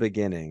much of that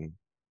beginning.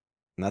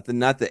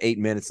 Not the 8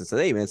 minutes, and so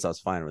the 8 minutes I was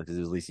fine with because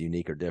it was at least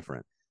unique or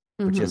different.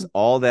 But just Mm-hmm.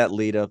 all that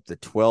lead up, the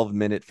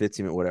 12-minute,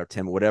 15-minute, whatever,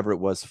 10, whatever it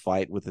was,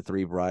 fight with the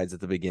three brides at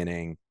the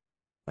beginning,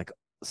 like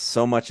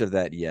so much of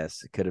that,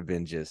 yes, it could have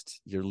been just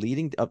you're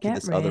leading up to Get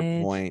this other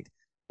rich. point.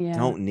 Yeah.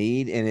 Don't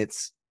need, and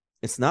it's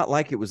not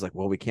like it was like,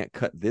 well, we can't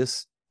cut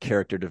this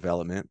character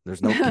development.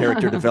 There's no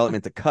character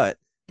development to cut.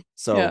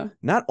 So Yeah.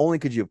 not only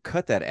could you have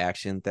cut that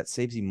action, that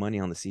saves you money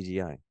on the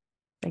CGI.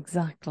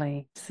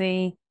 Exactly.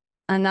 See,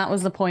 and that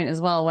was the point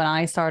as well. When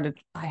I started,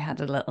 I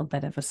had a little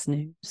bit of a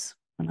snooze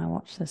when I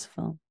watched this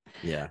film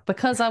Yeah.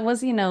 because I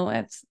was,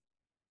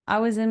 I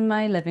was in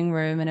my living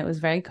room and it was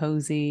very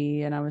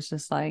cozy, and I was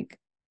just like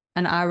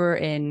an hour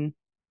in.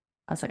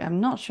 I was like, I'm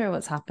not sure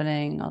what's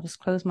happening. I'll just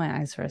close my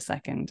eyes for a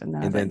second, and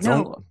then I And was then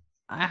like, don't. no,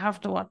 I have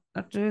to watch. I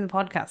have to do the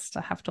podcast.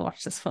 I have to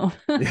watch this film.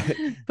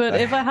 But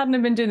if I I, hadn't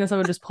have been doing this, I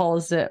would just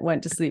paused it,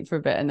 went to sleep for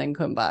a bit, and then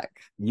come back.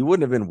 you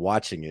wouldn't have been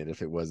watching it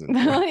if it wasn't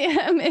for.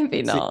 Yeah, maybe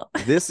See, not.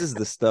 this is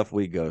the stuff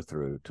we go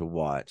through to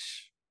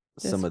watch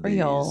some Just of for these.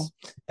 y'all.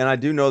 And I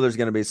do know there's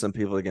going to be some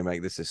people that are going to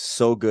make this is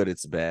so good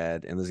it's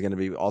bad. And there's going to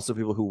be also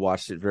people who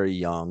watched it very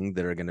young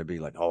that are going to be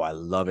like, oh, I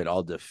love it.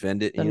 I'll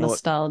defend it. And The you know what?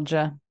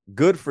 nostalgia.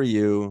 Good for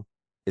you.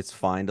 It's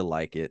fine to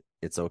like it.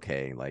 It's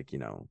okay. Like,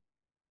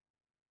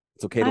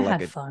 it's okay to I like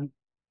had a fun.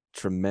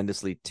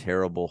 tremendously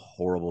terrible,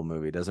 horrible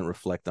movie. It doesn't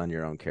reflect on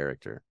your own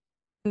character.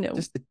 No.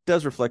 Just it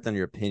does reflect on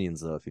your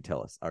opinions, though, if you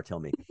tell us or tell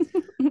me.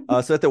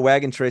 So at the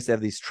wagon trace, they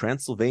have these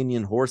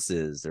Transylvanian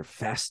horses. They're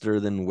faster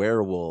than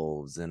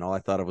werewolves, and all I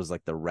thought of was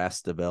like the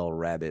Rastabel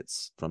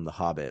rabbits from The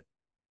Hobbit.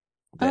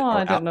 That Oh, are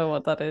I out. don't know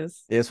what that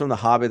is. It's from The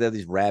Hobbit. They have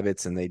these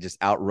rabbits, and they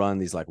just outrun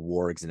these like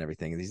wargs and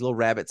everything. And these little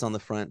rabbits on the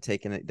front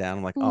taking it down.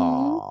 I'm like, Mm,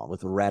 oh,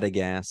 with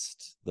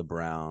Radagast the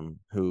Brown,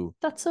 who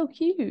that's so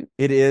cute.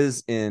 it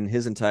is in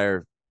his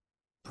entire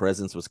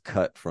presence was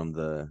cut from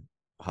the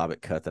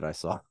Hobbit cut that I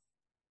saw.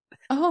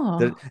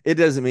 Oh, It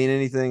doesn't mean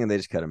anything, and they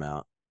just cut him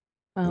out.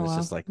 And oh it's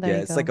just well, like, there yeah,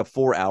 you it's like go. a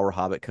 4 hour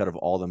Hobbit cut of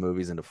all the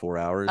movies into 4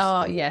 hours.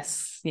 Oh, And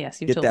yes, yes,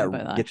 you've get told me that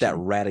about that get that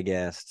actually.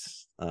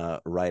 Radagast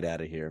right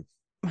out of here.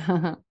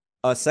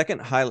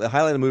 Second highlight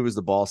of the movie was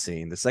the ball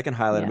scene. The second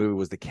highlight of Yeah. the movie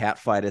was the cat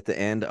fight at the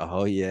end.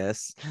 Oh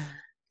yes,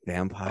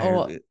 vampire,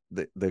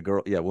 Oh, the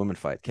girl, yeah, woman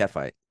fight, cat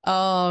fight,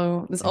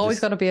 oh, there's and always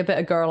just got to be a bit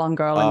of girl on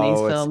girl in these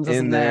oh, it's films, in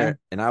isn't there. there?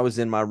 And I was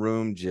in my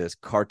room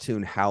just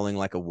cartoon howling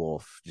like a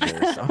wolf, just,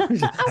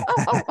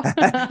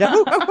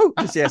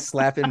 just yeah,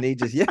 slapping knee,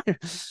 just yeah,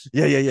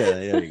 yeah, yeah, yeah.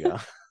 There you go.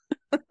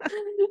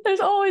 There's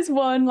always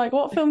one. Like,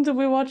 what film did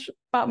we watch?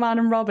 Batman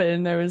and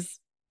Robin. There was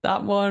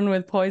that one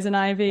with Poison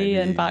I Ivy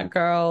and mean,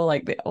 Batgirl.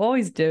 Like, they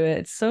always do it.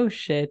 It's so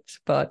shit,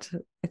 but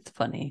it's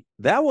funny.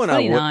 that It's one I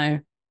funny would. now.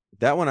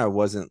 That one I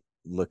wasn't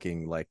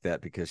looking like that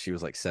because she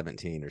was like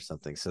 17 or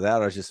something. So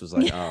that I just was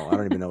like, oh, I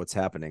don't even know what's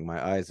happening.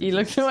 My eyes are You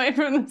looked just away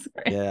from the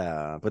screen.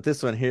 yeah. But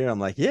this one here, I'm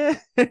like, yeah,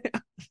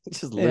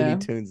 just Looney Yeah.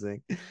 Tunes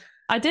thing.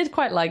 I did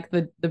quite like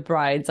the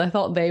brides. I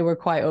thought they were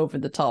quite over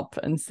the top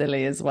and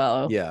silly as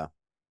well. Yeah.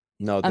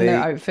 No, And their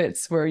they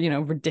outfits were,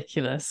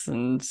 ridiculous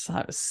and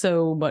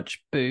so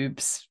much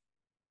boobs.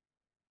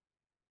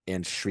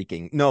 and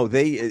shrieking. No,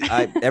 they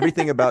I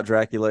everything about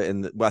Dracula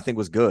and I think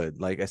was good.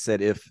 Like I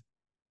said, if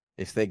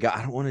they got,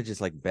 I don't want to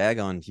just like bag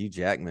on Hugh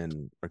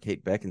Jackman or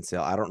Kate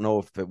Beckinsale. I don't know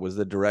if it was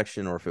the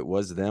direction or if it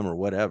was them or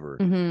whatever.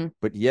 Mm-hmm.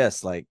 But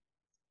yes, like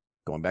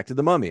going back to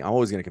the Mummy, I'm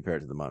always going to compare it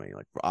to the Mummy,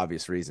 like for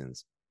obvious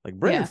reasons. Like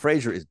Brendan Yeah.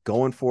 Fraser is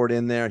going for it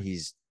in there.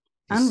 He's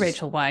And just,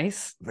 Rachel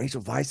Weisz.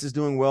 Rachel Weisz is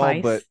doing well,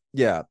 Weisz. but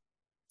yeah.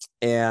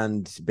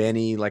 And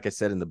Benny, like I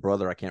said, and the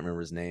brother, I can't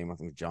remember his name. I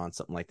think John,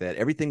 something like that.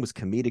 Everything was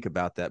comedic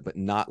about that, but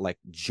not like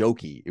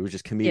jokey. It was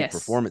just comedic Yes.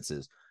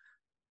 performances.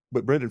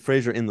 But Brendan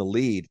Fraser in the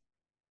lead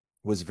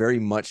was very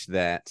much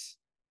that.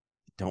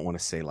 Don't want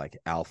to say like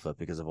alpha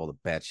because of all the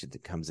bad shit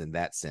that comes in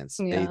that sense.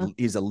 Yeah.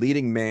 He's a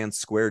leading man,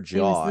 square He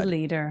was the jawed.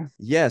 leader.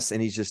 Yes,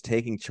 and he's just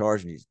taking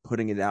charge and he's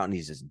putting it out and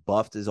he's just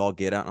buffed as all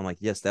get out. And I'm like,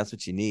 yes, that's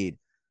what you need.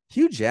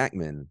 Hugh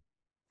Jackman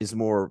is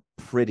more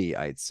pretty,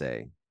 I'd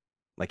say.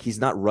 Like he's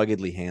not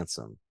ruggedly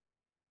handsome.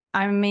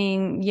 I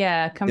mean,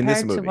 yeah, this compared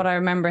to movie. what I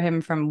remember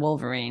him from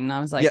Wolverine, I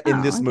was like, Yeah, in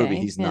oh, this movie,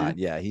 okay, he's yeah. not.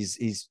 Yeah,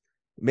 he's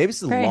maybe it's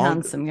the Very long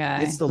handsome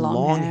guy. it's the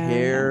long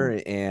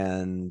hair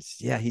and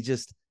yeah,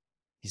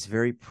 he's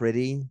very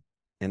pretty.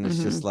 And it's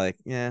just like,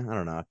 yeah, I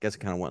don't know. I guess I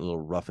kind of went a little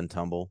rough and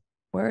tumble.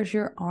 Where's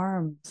your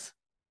arms?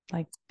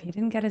 Like, he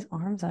didn't get his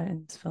arms out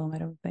in this film, I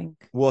don't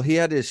think. Well, he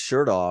had his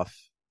shirt off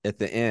at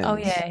the end. Oh,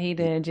 yeah, he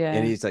did, yeah.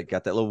 And he's like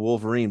got that little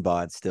Wolverine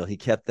bod still. He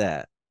kept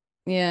that.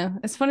 Yeah,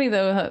 it's funny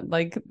though,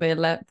 like they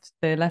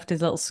left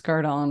his little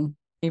skirt on,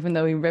 even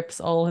though he rips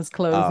all his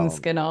clothes and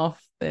skin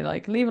off. They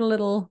like leave a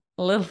little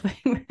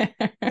thing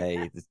there.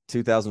 Hey, the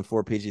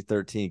 2004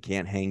 PG-13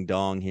 can't hang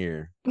dong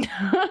here.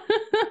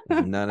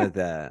 None of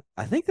that.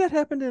 I think that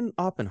happened in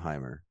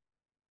Oppenheimer.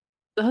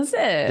 Does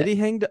it? Did he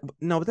hang?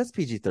 No, but that's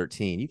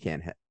PG-13. You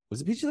can't.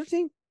 Was it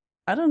PG-13?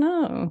 I don't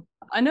know.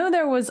 I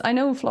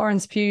know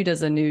Florence Pugh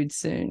does a nude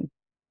scene.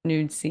 A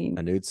nude soon.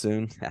 A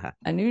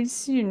nude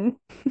scene.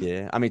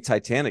 Yeah, I mean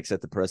Titanic set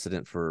the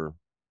precedent for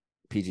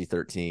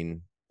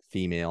PG-13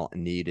 female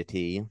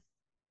nudity.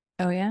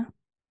 Oh yeah,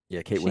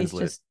 Yeah, Kate she's Winslet.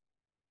 just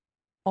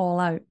all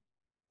out.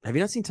 Have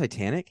you not seen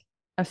Titanic?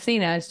 I've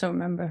seen it. I just don't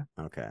remember.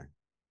 Okay.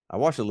 I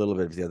watched a little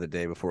bit of it the other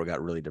day before it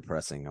got really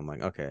depressing. I'm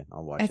like, okay,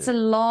 I'll watch It's it. a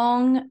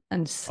long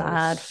and Oh, it's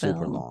sad super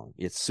film. long.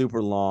 It's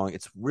super long.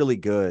 It's really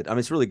good. I mean,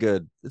 it's really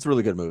good. It's a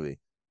really good movie,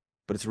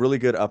 but it's really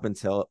good up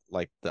until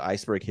like the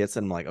iceberg hits,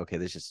 and I'm like, okay,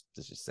 this is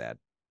just sad.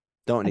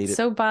 Don't need It's it.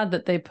 so bad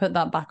that they put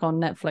that back on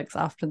Netflix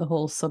after the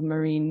whole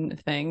submarine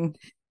thing.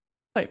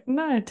 Like,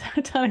 no,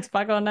 Titanic's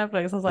back on Netflix.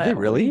 I was Did they like, what are you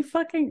really?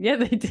 fucking? Yeah,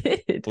 they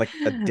did. Like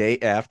a day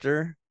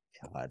after?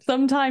 God.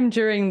 Sometime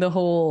during the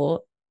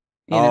whole,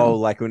 Oh,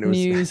 like when it was.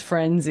 news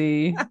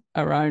frenzy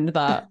around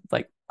that.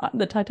 Like,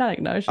 the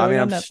Titanic now I showing mean,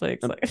 on Netflix.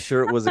 I'm Like,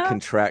 sure it was a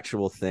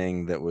contractual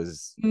thing that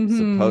was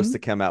supposed hmm to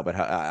come out, but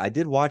I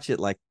did watch it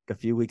like a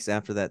few weeks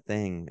after that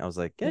thing. I was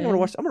like, yeah, yeah, I'm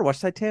gonna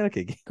watch Titanic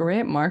again.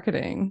 great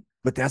marketing.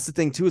 But that's the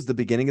thing too, is the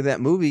beginning of that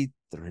movie,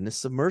 they're in a That's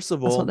what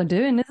submersible they're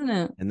doing, isn't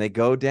it? and they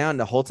go down.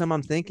 The whole time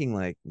I'm thinking,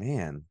 like,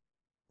 man,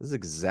 this is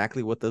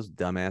exactly what those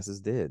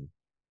dumbasses did.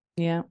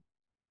 Yeah.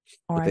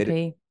 But they did,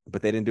 R.I.P.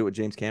 but they didn't do it with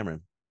James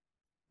Cameron.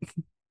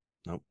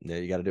 Nope. Yeah,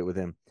 you got to do it with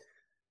him.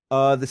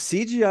 The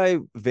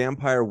CGI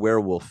vampire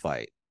werewolf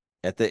fight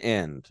at the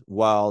end,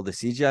 while the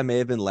CGI may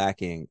have been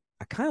lacking,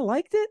 I kind of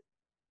liked it.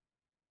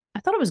 I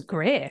thought it was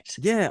great.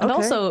 Yeah. And Okay.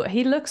 also,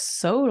 he looks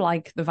so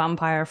like the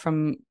vampire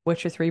from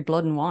Witcher 3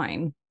 Blood and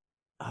Wine.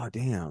 Oh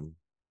damn.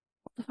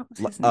 What the fuck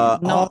was his name? Oh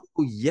Not.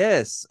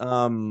 yes.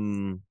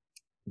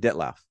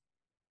 Detlef.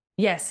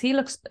 Yes, he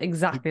looks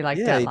exactly like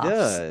Yeah, he Detlef's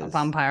does.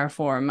 vampire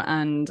form.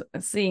 And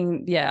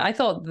seeing, yeah, I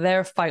thought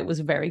their fight was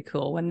very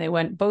cool when they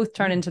went both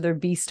turned Yeah. into their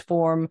beast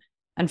form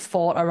and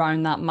fought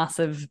around that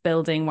massive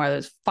building where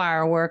there's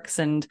fireworks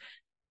and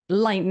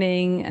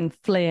lightning and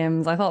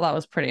flames. I thought that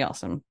was pretty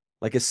awesome.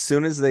 Like as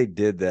soon as they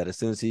did that, as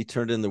soon as he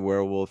turned into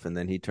werewolf and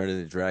then he turned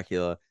into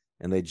Dracula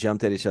and they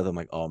jumped at each other, I'm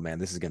like, oh man,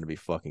 this is going to be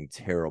fucking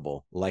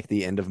terrible. Like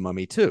the end of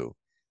Mummy 2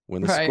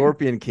 when the Right.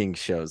 Scorpion King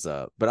shows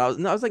up. But I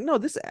was like, no,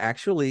 this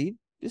actually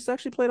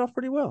played off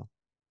pretty well.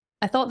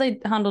 I thought they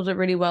handled it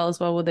really well as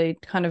well, where they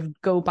kind of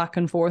go back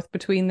and forth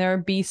between their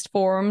beast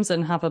forms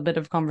and have a bit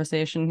of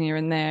conversation here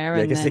and there. Yeah, I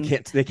And guess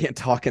then, they can't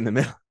talk in the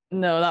middle.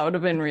 no, that would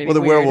have been Well, really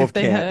the weird werewolf if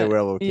they can't. The had,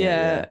 werewolf can't.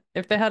 Yeah. yeah,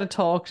 if they had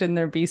talked in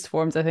their beast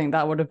forms. I think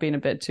that would have been a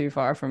bit too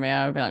far for me.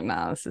 I would be like,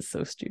 nah, this is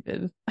so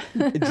stupid.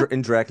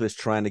 And Dracula's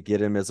trying to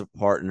get him as a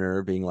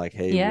partner, being like,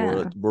 "Hey,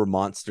 Yeah, we're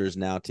monsters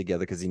now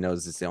together," because he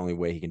knows it's the only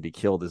way he can be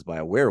killed is by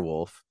a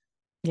werewolf.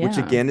 Which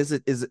yeah, again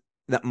is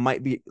that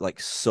might be like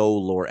so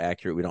lore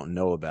accurate we don't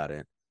know about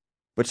it.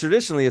 But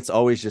traditionally, it's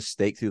always just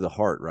stake through the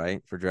heart,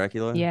 right? For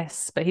Dracula.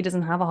 yes, but he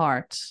doesn't have a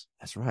heart,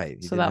 That's right.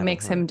 He so didn't that have a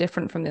makes him heart.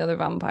 different from the other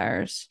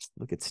vampires.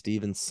 Look at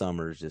Steven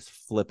Summers just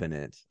flipping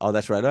it. Oh,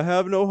 that's right. I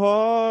have no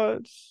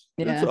heart. It's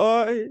Yeah,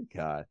 I.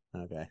 God.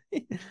 Okay.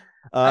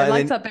 I And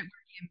liked then that bit where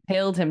he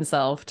impaled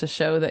himself to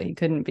show that he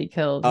couldn't be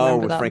killed. oh, Remember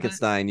with that bit?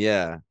 Frankenstein,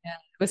 yeah. Yeah,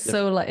 it was The-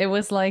 so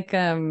like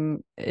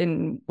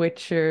in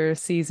Witcher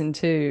season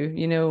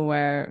 2,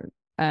 where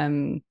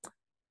um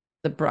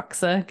the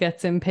Bruxa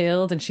gets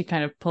impaled and she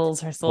kind of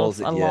pulls pulls herself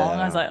it. along.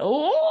 I was Yeah. like,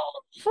 oh,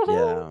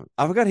 Yeah.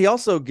 I forgot he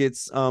also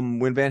gets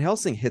when Van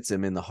Helsing hits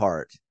him in the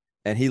heart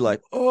and he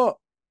like, oh,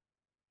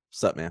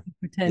 what's up, man?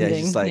 Yeah,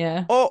 he's just pretending. like,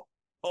 Yeah.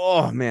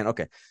 oh man,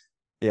 okay.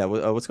 Yeah,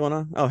 what's going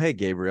on? Oh, hey,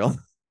 Gabriel.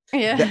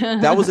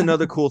 That was Yeah.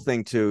 another cool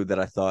thing too that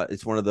I thought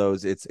it's one of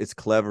those it's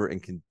clever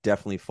and can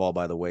definitely fall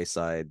by the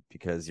wayside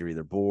because you're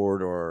either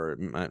bored or it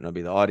might not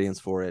be the audience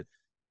for it.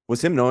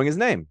 Was him knowing his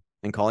name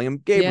and calling him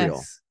Gabriel.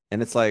 Yes.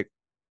 And it's like,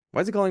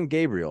 why is he calling him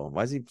Gabriel?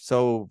 Why is he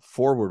so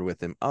forward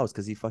with him? Oh, it's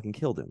because he fucking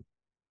killed him.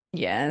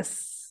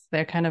 Yes.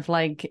 They're kind of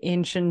like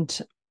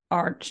ancient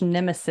arch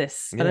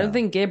nemesis. But I don't Yeah.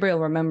 think Gabriel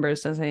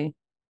remembers, does he? He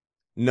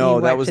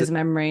No, that wiped was his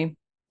memory.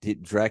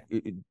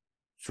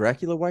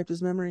 Dracula wiped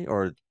his memory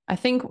or I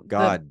think the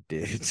God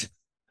did.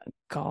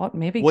 God,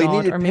 maybe Well, he God,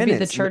 needed or maybe the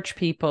penance. church The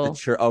people.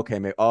 church. Okay,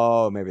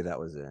 maybe that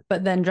was it.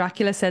 But then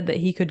Dracula said that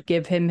he could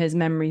give him his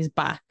memories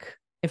back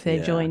if they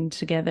Yeah. joined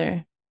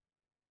together,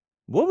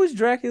 What was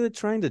Dracula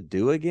trying to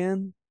do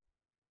again?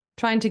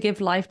 trying to give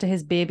life to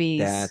his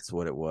babies That's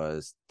what it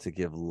was, to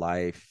give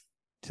life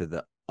to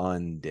the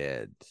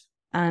undead.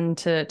 and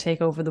to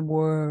take over the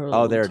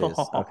Oh, there world. it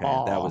is.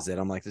 Okay, that was it.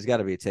 I'm like, there's got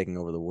to be a taking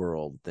over the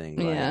world thing,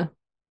 right? Yeah,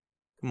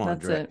 Come on,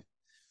 that's Drac. it.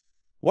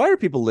 Why are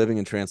people living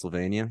in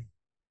Transylvania?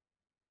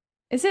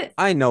 Is it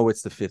I know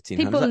it's the 1500s.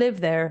 people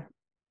live there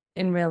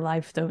in real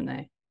life, don't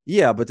they?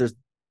 Yeah, but there's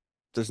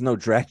no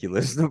Dracula.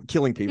 There's no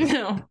killing people.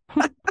 No.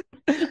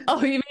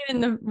 Oh, you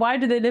mean why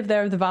do they live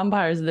there if the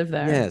vampires live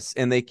there? Yes,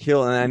 and they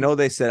kill. And I know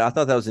they said I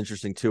thought that was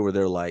interesting too, where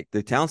they're like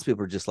the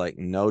townspeople are just like,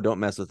 no, don't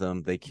mess with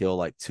them. They kill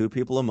like 2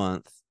 people a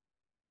month.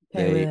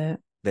 Okay with They it.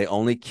 they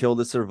only kill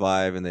to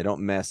survive, and they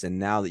don't mess. And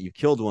now that you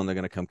killed one, they're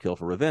gonna come kill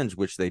for revenge,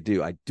 which they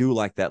do. I do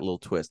like that little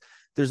twist.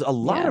 There's a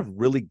lot Yeah. of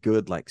really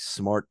good, like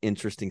smart,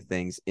 interesting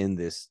things in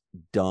this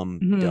dumb,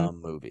 Mhm.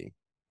 dumb movie.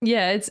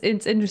 Yeah, it's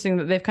interesting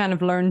that they've kind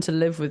of learned to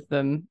live with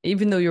them,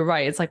 even though you're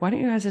right. It's like, why don't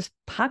you guys just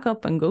pack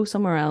up and go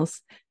somewhere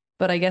else?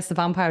 But I guess the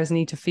vampires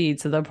need to feed,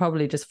 so they'll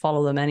probably just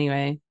follow them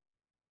anyway.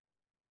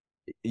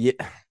 Yeah,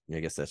 Yeah, I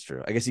guess that's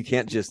true. I guess you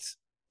can't just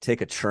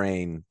take a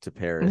train to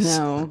Paris.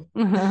 No.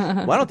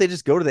 Why don't they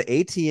just go to the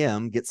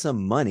ATM, get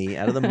some money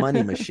out of the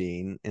money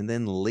machine, and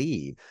then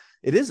leave?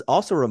 It is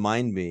also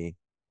reminds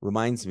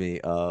me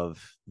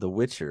of The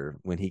Witcher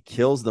when he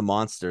kills the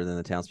monster, then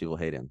the townspeople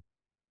hate him.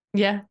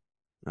 Yeah.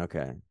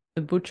 Okay.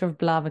 The Butcher of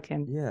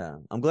Blaviken. Yeah.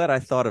 I'm glad I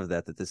thought of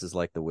that this is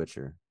like The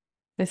Witcher.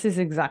 This is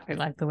exactly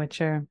like The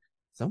Witcher.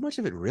 So much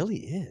of it really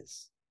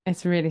is.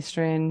 It's really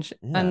strange.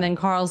 Yeah. And then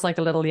Carl's like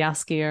a little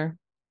Yaskier.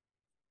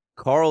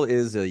 Carl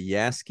is a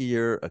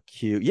Yaskier, a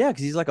cute. Yeah,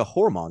 because he's like a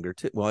whoremonger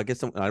too. Well, I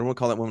guess I don't want to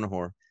call that woman a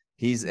whore.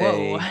 He's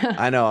Whoa.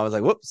 I know. I was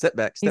like, whoop, step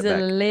back. He's a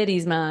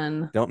ladies'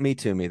 man. Don't me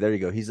to me. There you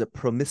go. He's a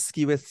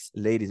promiscuous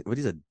lady, but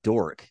he's a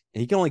dork.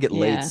 He can only get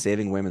laid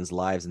saving women's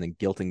lives and then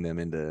guilting them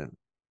into.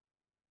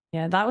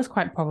 Yeah, that was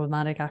quite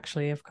problematic,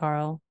 actually, of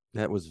Carl.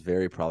 That was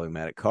very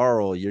problematic.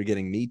 Carl, you're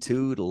getting me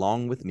too'd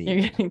along with me.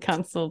 You're getting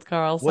cancelled,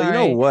 Carl. Sorry. Well, you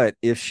know what?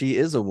 If she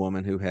is a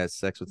woman who has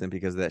sex with him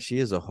because of that, she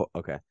is a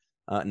okay.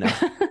 No,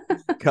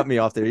 cut me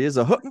off there. He is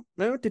a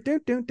no.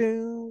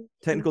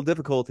 Technical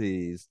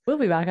difficulties. We'll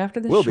be back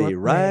after this. We'll be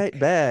right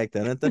back.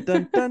 Dun, dun,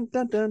 dun, dun,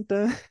 dun, dun,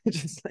 dun.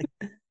 Just like.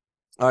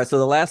 All right. So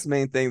the last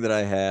main thing that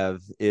I have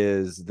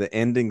is the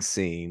ending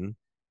scene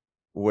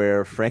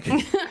where Frank.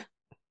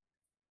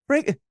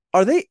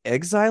 Are they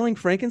exiling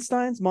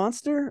Frankenstein's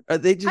monster? Are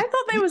they just? I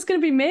thought they was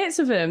going to be mates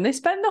with him. They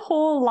spent the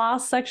whole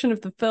last section of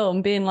the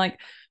film being like,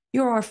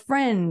 "You're our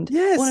friend.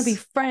 Yes. Want to be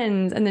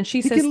friends?" And then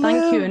she says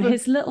thank you, and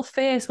his little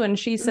face when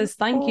she says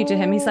thank you to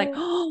him, he's like,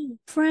 "Oh,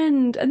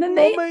 friend." And then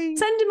they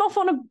send him off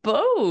on a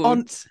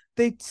boat.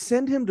 They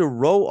send him to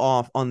row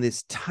off on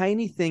this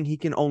tiny thing he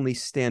can only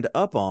stand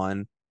up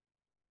on.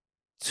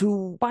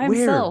 By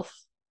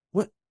himself.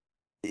 What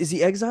is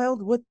he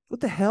exiled? What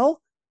the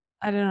hell?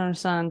 I don't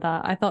understand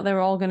that. I thought they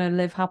were all going to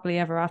live happily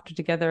ever after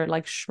together,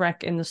 like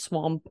Shrek in the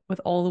swamp with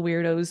all the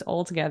weirdos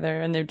all together,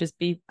 and they'd just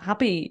be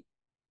happy.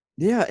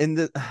 Yeah,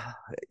 and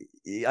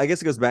I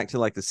guess it goes back to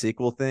like the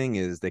sequel thing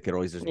is they could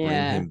always just bring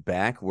him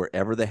back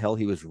wherever the hell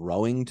he was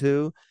rowing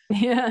to.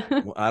 Yeah.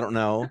 Well, I don't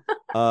know.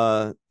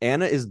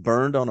 Anna is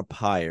burned on a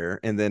pyre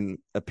and then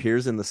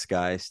appears in the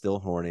sky still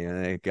horny.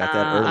 And I got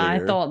that earlier.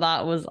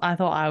 I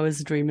thought I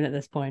was dreaming at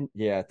this point.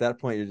 Yeah, at that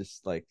point you're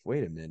just like,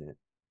 wait a minute.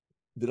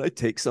 Did I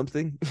take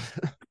something?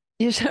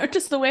 Yeah,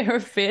 just the way her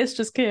face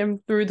just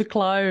came through the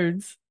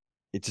clouds.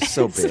 It's just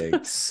so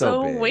big.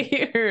 So big.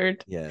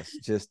 Weird. Yes.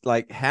 Just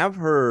like have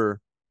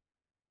her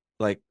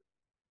like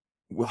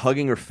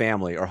hugging her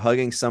family or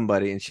hugging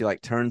somebody and she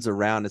like turns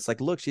around. It's like,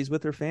 look, she's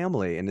with her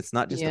family and it's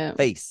not just a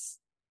face.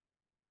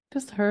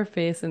 Just her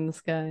face in the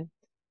sky.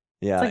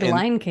 Yeah. It's like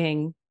Lion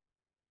King.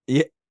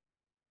 Yeah.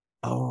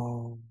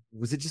 Oh,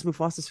 was it just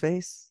Mufasa's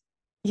face?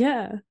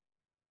 Yeah.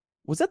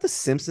 Was that The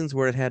Simpsons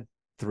where it had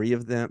 3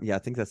 of them? Yeah, I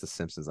think that's The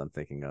Simpsons I'm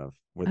thinking of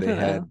where they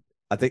had.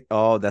 I think,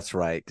 oh, that's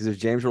right. Because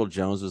James Earl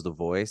Jones was the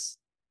voice.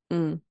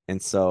 Mm.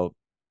 And so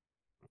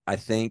I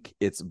think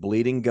it's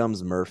Bleeding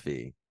Gums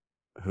Murphy,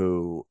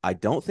 who I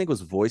don't think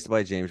was voiced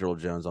by James Earl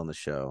Jones on the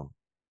show.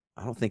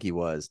 I don't think he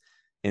was.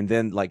 And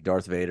then like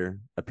Darth Vader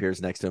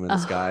appears next to him in the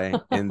sky.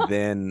 And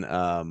then,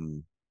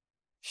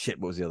 what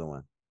was the other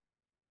one?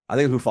 I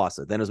think it was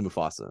Mufasa. Then it was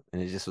Mufasa.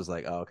 And it just was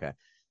like, oh, okay.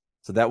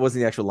 So that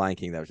wasn't the actual Lion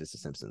King. That was just The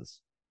Simpsons.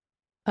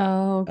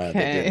 Okay.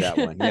 They did that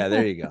one. Yeah,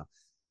 there you go.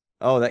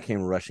 Oh, that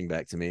came rushing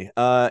back to me.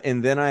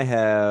 And then I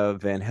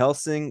have Van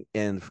Helsing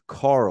and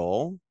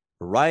Carl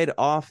ride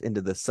off into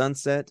the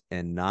sunset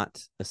and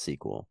not a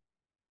sequel.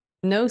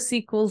 No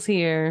sequels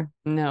here.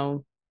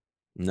 No.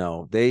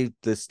 The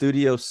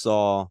studio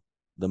saw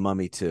The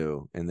Mummy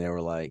 2 and they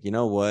were like, you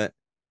know what?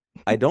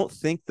 I don't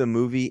think the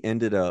movie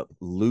ended up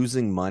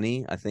losing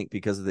money. I think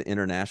because of the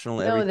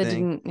international everything. No, they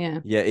didn't. Yeah.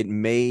 Yeah, it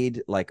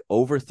made like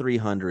over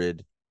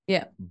 300.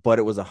 Yeah. But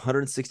it was a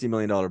 $160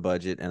 million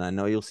budget. And I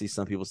know you'll see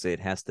some people say it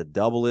has to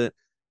double it.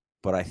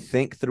 But I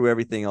think through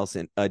everything else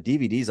in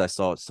DVDs, I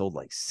saw it sold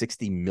like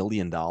 $60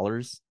 million.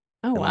 Oh,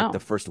 wow. Like the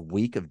first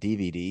week of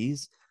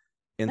DVDs.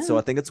 And so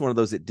I think it's one of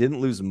those, it didn't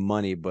lose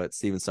money, but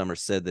Steven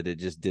Summers said that it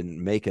just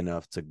didn't make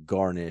enough to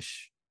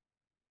garnish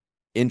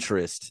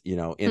interest, in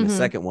the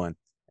second one.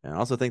 And I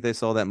also think they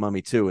saw that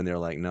Mummy too. And they're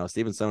like, no,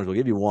 Steven Summers will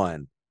give you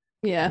one.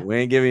 Yeah. We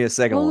ain't giving you a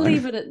second one. We'll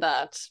leave it at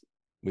that.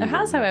 It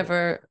has,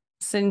 however,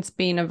 since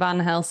been a Van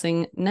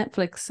Helsing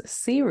Netflix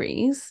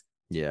series,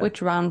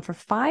 which ran for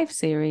 5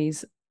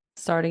 series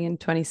starting in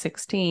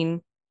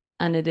 2016.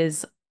 And it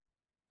is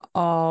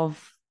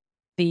of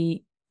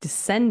the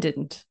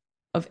descendant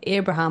of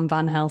Abraham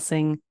Van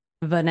Helsing,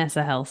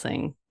 Vanessa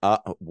Helsing.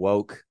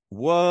 Woke.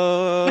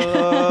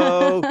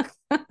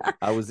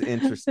 I was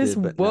interested, this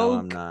but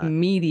woke now I'm not.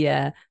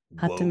 Media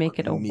had to make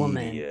it a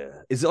woman.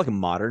 Is it like a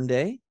modern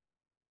day?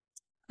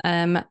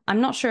 I'm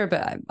not sure,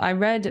 but I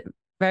read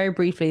very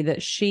briefly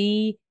that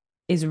she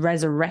is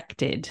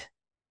resurrected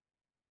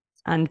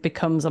and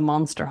becomes a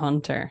monster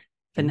hunter,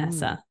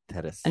 Vanessa.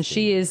 And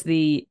she is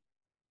the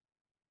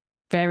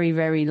very,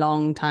 very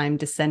long time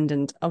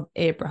descendant of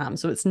Abraham.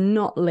 So it's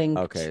not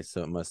linked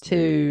so it must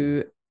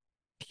to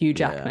Hugh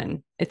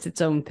Jackman. It's its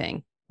own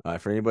thing.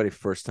 For anybody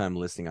first time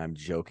listening, I'm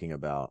joking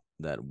about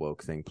that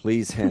woke thing.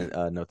 Please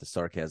note the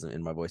sarcasm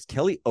in my voice.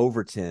 Kelly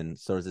Overton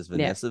stars as Yeah.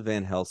 Vanessa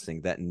Van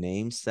Helsing. That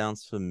name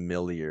sounds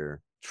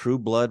familiar. True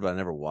Blood, but I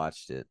never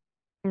watched it.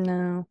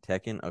 No.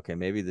 Tekken. Okay,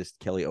 maybe this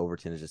Kelly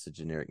Overton is just a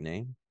generic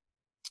name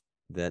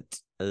that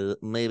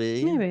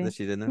maybe Maybe. that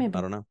she didn't know. I Maybe.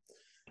 don't know.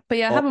 But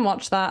yeah, I Oh haven't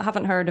watched that.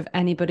 Haven't heard of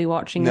anybody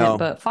watching it. no.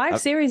 But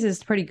five series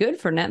is pretty good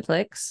for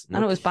Netflix. I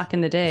know it was Okay. back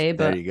in the day,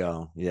 There but you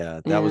go.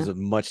 Yeah, that was yeah. a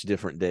much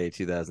different day,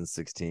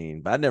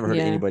 2016. But I'd never heard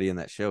of Yeah. anybody in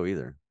that show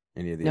either.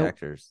 Any of the Nope.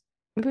 actors.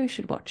 Maybe we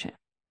should watch it.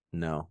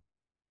 No.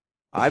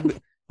 I've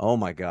oh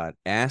my God.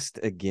 Asked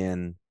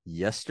again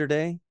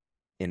yesterday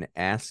and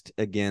asked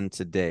again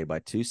today by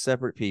two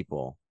separate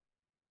people.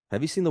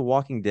 Have you seen The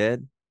Walking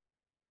Dead?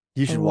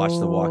 You should watch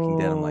The Walking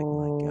Dead. I'm like, my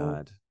Oh,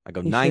 God. I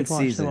go you nine should watch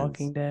The seasons.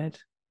 Walking Dead.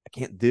 I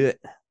can't do it.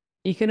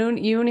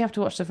 You only have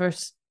to watch the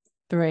first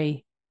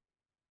three.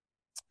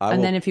 I And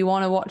will then if you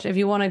want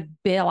to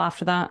bail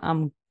after that,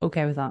 I'm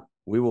okay with that.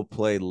 we will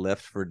play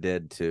Left 4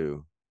 Dead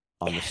 2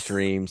 on the Yes.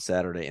 stream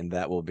Saturday, and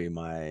that will be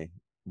my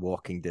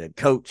Walking Dead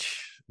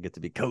coach. I get to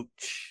be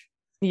coach.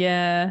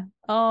 Yeah.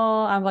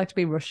 Oh, I'd like to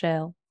be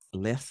Rochelle.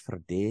 Left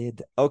 4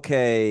 Dead.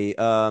 Okay,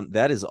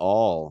 that is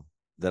all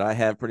that I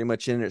have pretty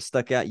much in it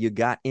stuck out. You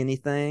got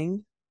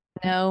anything?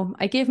 No,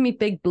 it gave me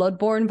big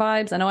Bloodborne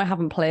vibes. I know I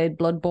haven't played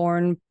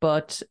Bloodborne,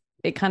 but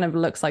it kind of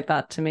looks like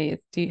that to me.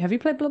 Have you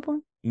played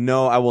Bloodborne?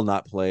 No, I will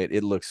not play it.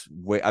 It looks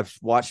way. I'll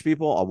watch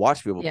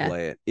people Yeah.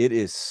 play it. It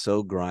is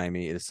so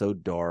grimy. It is so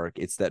dark.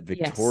 It's that Yes.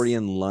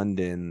 Victorian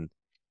London.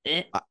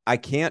 Eh. I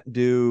can't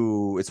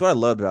do. It's what I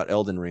loved about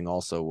Elden Ring.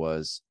 Also,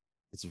 was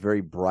it's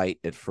very bright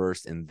at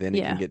first, and then it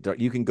can Yeah. get dark.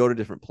 You can go to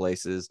different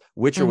places.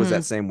 Witcher was that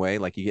Mm-hmm. same way.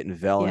 Like you get in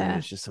Velen, and Yeah.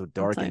 it's just so That's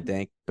dark and it.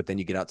 dank. But then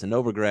you get out to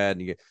Novigrad,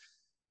 and you get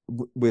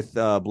with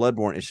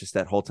Bloodborne. It's just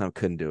that whole time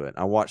couldn't do it.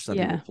 I watched some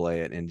people Yeah.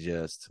 play it, and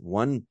just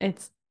one.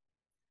 It's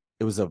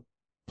It was a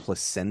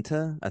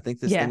placenta. I think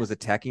this thing yeah. was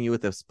attacking you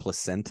with this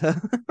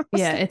placenta.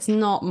 Yeah, it's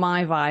not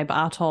my vibe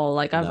at all.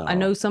 Like I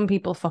know No, some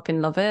people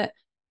fucking love it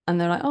and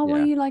they're like, "Oh, well,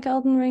 yeah, you like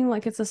Elden Ring?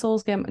 Like it's a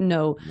Souls game."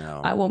 No,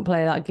 no, I won't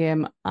play that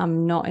game.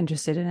 I'm not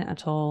interested in it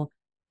at all.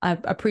 I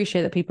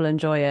appreciate that people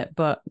enjoy it,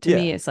 but to yeah,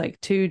 me it's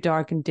like too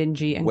dark and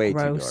dingy and way too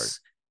dark. gross.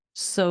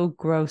 So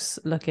gross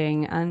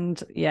looking.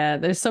 And yeah,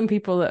 there's some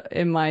people that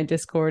in my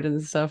Discord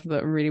and stuff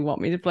that really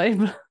want me to play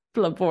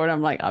Bloodborne.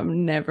 I'm like,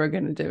 I'm never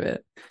gonna do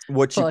it.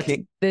 What you But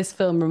can't, this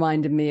film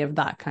reminded me of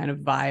that kind of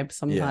vibe yeah.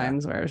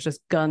 sometimes, where it's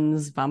just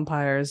guns,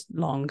 vampires,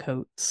 long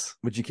coats.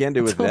 What you can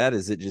do That's with all. that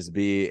is it just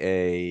be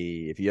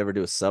a if you ever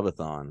do a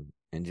subathon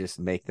and just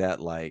make that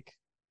like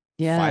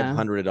Yeah.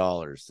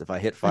 $500. If I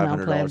hit And five I'll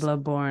hundred play dollars for a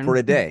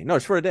Bloodborne day, no,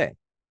 it's for a day.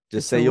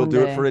 Just just say for you'll one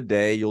do it for day. a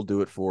day. You'll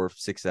do it for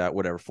 6 hours,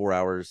 whatever, 4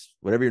 hours,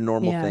 whatever your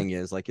normal Yeah. thing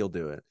is. Like you'll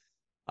do it.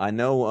 I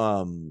know.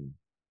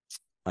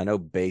 I know.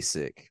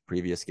 Basic,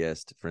 previous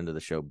guest, friend of the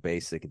show,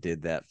 Basic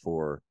did that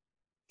for.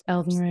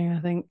 Elden Ring, I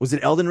think. Was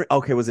it Elden Ring?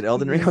 Okay, was it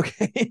Elden Ring? Hmm.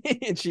 Okay,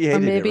 and she Or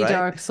hated it, maybe right?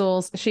 Dark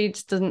Souls. She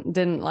just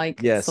didn't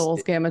like Yes,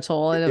 Souls game at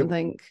all, I it, don't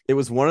think. it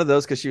was one of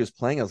those because she was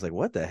playing. I was like,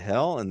 what the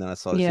hell? And then I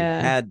saw that she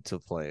Yeah. had to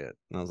play it.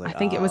 And I was I like,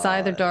 think it was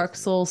either it was Dark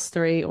Souls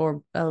 3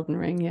 or Elden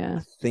Ring, I yeah.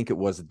 think it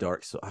was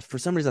Dark Souls. For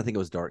some reason, I think it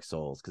was Dark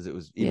Souls because it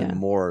was even Yeah.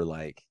 more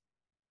like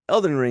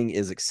Elden Ring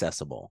is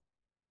accessible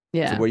to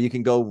Yeah. where you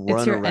can go It's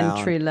run your around.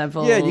 entry Yeah, you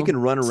level can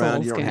run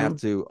around. You Souls don't have game.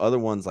 to. Other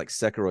ones like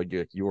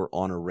Sekiro, you're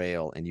on a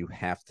rail and you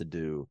have to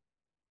do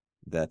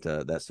that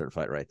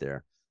certified right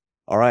there.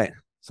 All right.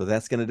 So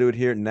that's going to do it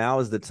here. Now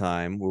is the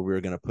time where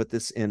we're going to put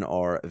this in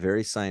our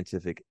very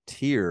scientific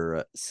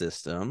tier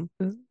system.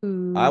 I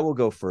Ooh. will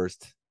go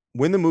first.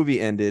 When the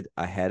movie ended,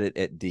 I had it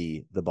at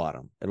D, the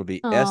bottom. It'll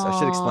be S. I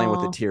should explain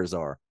what the Aww. tiers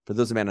are. For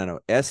those of you who may not know,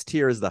 S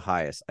tier is the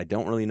highest. I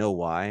don't really know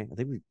why. I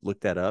think we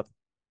looked that up.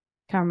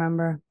 Can't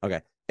remember.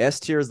 Okay. S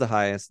tier is the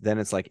highest. Then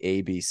it's like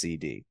A, B, C,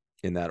 D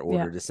in that Yeah.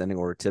 order, descending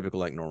order, typical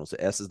like normal. So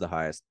S is the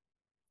highest.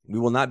 We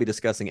will not be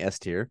discussing S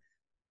tier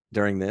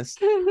during this.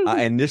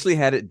 I initially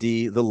had it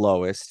D, the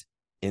lowest.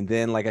 And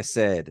then, like I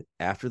said,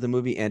 after the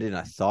movie ended and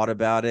I thought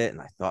about it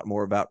and I thought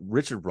more about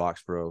Richard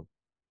Roxburgh,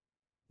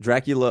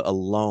 Dracula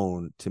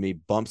alone to me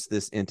bumps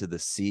this into the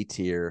C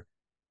tier.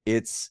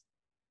 It's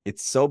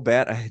it's so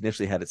bad. I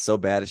initially had it so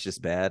bad it's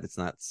just bad. It's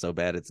not so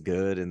bad it's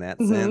good in that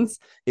Mhm. sense.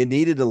 It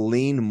needed to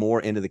lean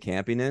more into the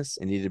campiness.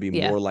 It needed to be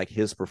Yeah. more like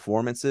his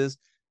performances.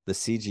 The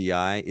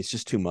CGI, it's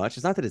just too much.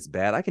 It's not that it's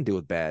bad. I can deal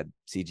with bad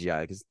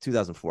CGI because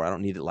 2004. I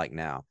don't need it like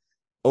now.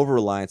 Over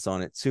reliance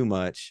on it too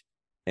much.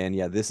 And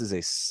yeah, this is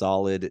a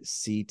solid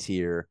C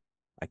tier.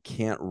 I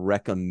can't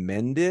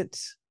recommend it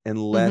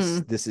unless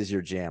Hmm. this is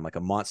your jam, like a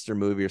monster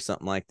movie or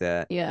something like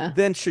that. Yeah.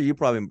 Then sure, you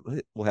probably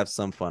will have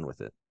some fun with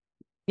it.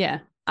 Yeah.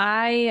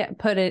 I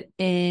put it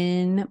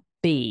in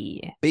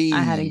B.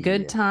 I had a B.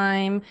 good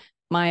time.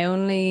 My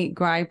only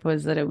gripe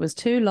was that it was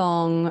too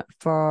long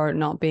for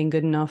not being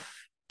good enough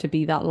to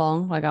be that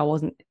long. Like I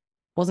wasn't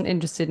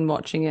interested in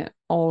watching it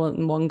all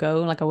in one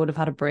go. Like I would have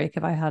had a break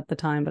if I had the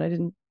time, but I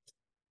didn't.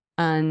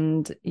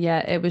 And yeah,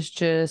 it was How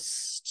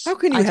just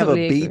can you I have a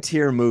totally B agree.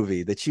 tier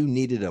movie that you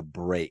needed a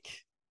break?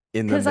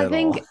 in the Because I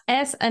middle. think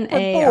S and With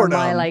A are my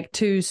boredom. like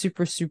two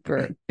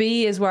super.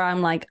 B is where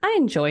I'm like, I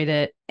enjoyed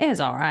it. It was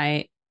all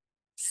right.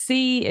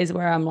 C is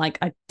where I'm like,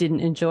 I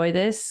didn't enjoy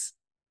this.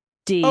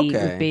 D would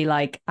Okay. be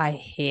like, I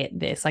hate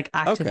this, like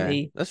Okay.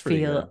 actively That's pretty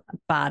good. feel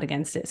bad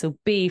against it. So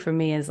B for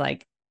me is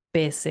like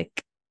basic,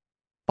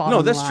 No,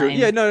 bottom that's true.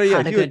 Yeah, line, no, no, yeah.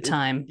 had If a you, good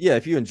time. yeah,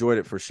 if you enjoyed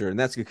it for sure, and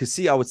that's good. Because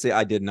see, I would say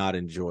I did not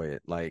enjoy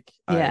it. Like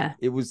Yeah.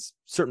 it was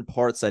certain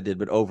parts I did,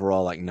 but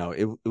overall, like no,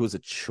 it was a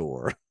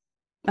chore.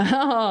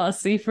 Oh,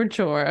 C for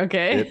chore.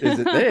 Okay. It is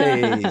it.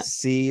 Hey,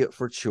 C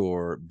for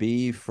chore,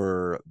 B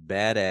for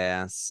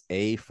badass,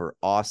 A for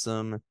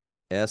awesome,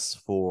 S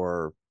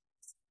for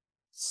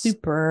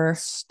Super.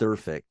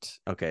 stirfect.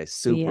 Okay, Yeah.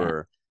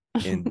 super,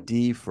 and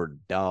D for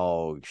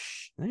dog.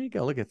 There you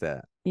go. Look at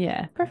that. Yeah.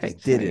 I just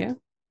Perfect. did There you it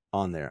go.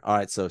 on there. All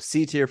right, so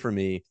C tier for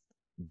me,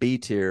 B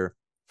tier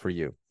for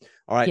you.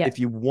 All right, Yeah. if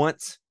you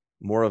want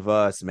more of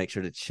us, make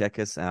sure to check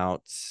us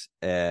out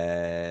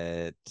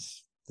at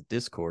the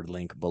Discord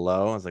link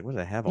below. I was like, what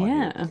did I have on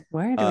here? Yeah.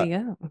 Where do Uh, we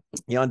go?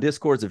 yeah, on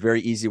Discord is a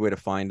very easy way to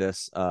find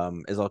us.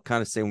 As I'll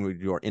kind of say when we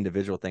do our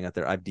individual thing out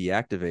there, I've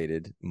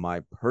deactivated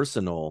my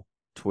personal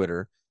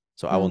Twitter.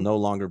 So I will Mm. no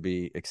longer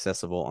be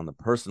accessible on the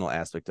personal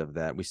aspect of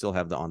that. We still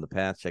have the On the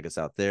Path. Check us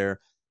out there.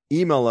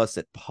 Email us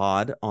at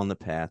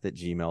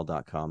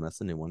podonthepath@gmail.com. That's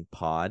the new one.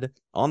 Pod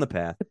on the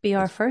path. Could be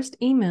our first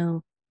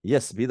email.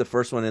 Yes, be the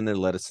first one in there.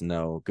 Let us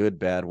know. Good,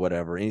 bad,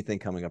 whatever. Anything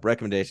coming up.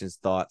 Recommendations,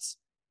 thoughts,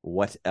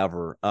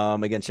 whatever.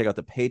 Again, check out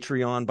the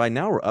Patreon. By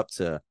now we're up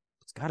to,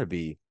 it's gotta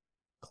be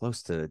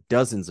close to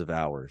dozens of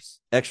hours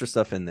extra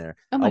stuff in there.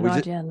 Oh my We God.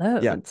 just, Yeah.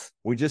 yeah, Loads.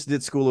 we just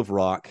did School of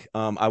Rock.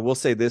 I will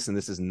say this, and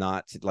this is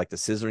not like the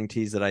scissoring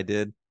tease that I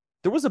did.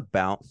 There was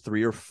about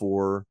 3 or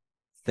 4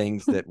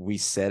 things that we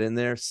said in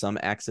there, some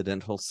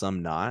accidental,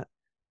 some not,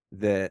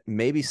 that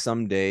maybe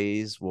some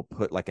days we'll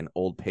put like an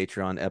old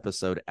Patreon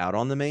episode out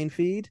on the main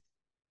feed.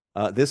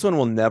 This one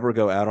will never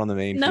go out on the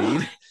main No,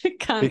 feed you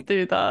can't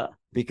do that.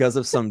 because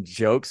of some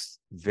jokes,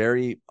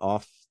 very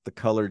off the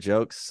color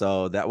jokes.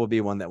 So that will be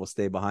one that will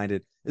stay behind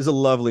it. It's a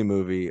lovely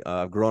movie.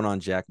 Grown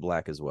on Jack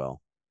Black as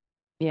well.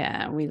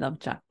 Yeah, we love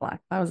Jack Black.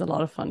 That was a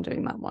lot of fun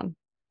doing that one.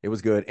 It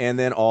was good. And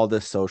then all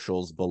the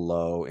socials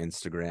below,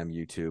 Instagram,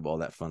 YouTube, all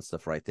that fun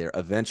stuff right there.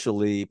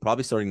 Eventually,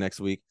 probably starting next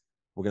week,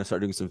 we're going to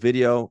start doing some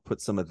video, put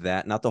some of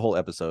that, not the whole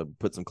episode,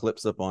 put some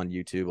clips up on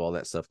YouTube, all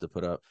that stuff to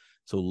put up.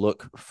 So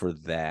look for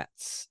that.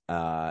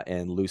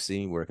 And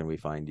Lucy, where can we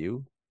find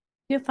you?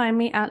 You'll find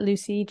me at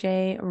Lucy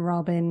J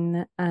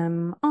Robin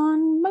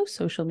on most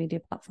social media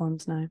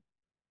platforms now.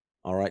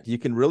 All right. You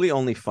can really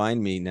only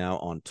find me now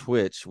on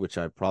Twitch, which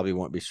I probably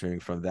won't be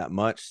streaming from that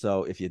much.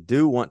 So if you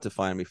do want to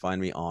find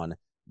me on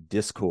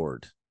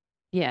Discord.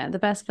 Yeah, the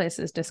best place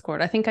is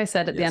Discord. I think I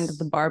said at the end of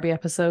the Yes. Barbie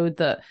episode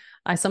that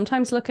I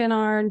sometimes look in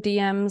our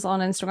DMs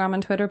on Instagram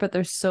and Twitter, but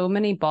there's so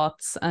many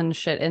bots and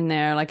shit in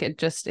there. Like it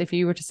just, if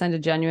you were to send a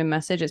genuine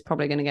message, it's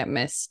probably going to get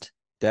missed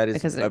That is,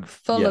 because it's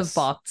full of yes,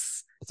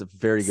 bots. it's a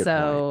very good point.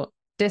 So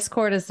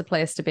Discord is the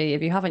place to be.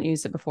 If you haven't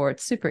used it before,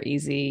 it's super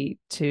easy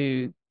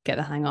to get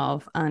the hang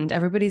of, and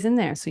everybody's in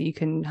there. So you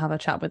can have a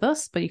chat with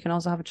us, but you can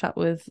also have a chat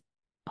with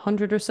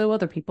 100 or so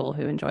other people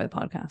who enjoy the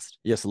podcast.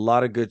 Yes, a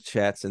lot of good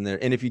chats in there.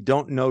 And if you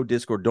don't know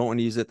Discord, don't want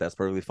to use it, that's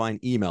perfectly fine.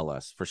 Email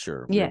us for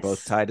sure. We are both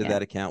Yes. tied to Yeah.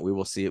 that account. We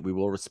will see it. We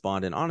will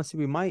respond. And honestly,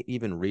 we might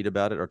even read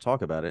about it or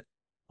talk about it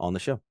on the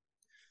show.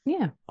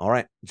 Yeah. All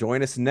right.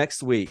 Join us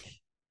next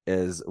week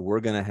as we're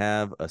going to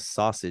have a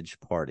sausage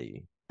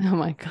party. Oh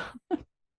my God.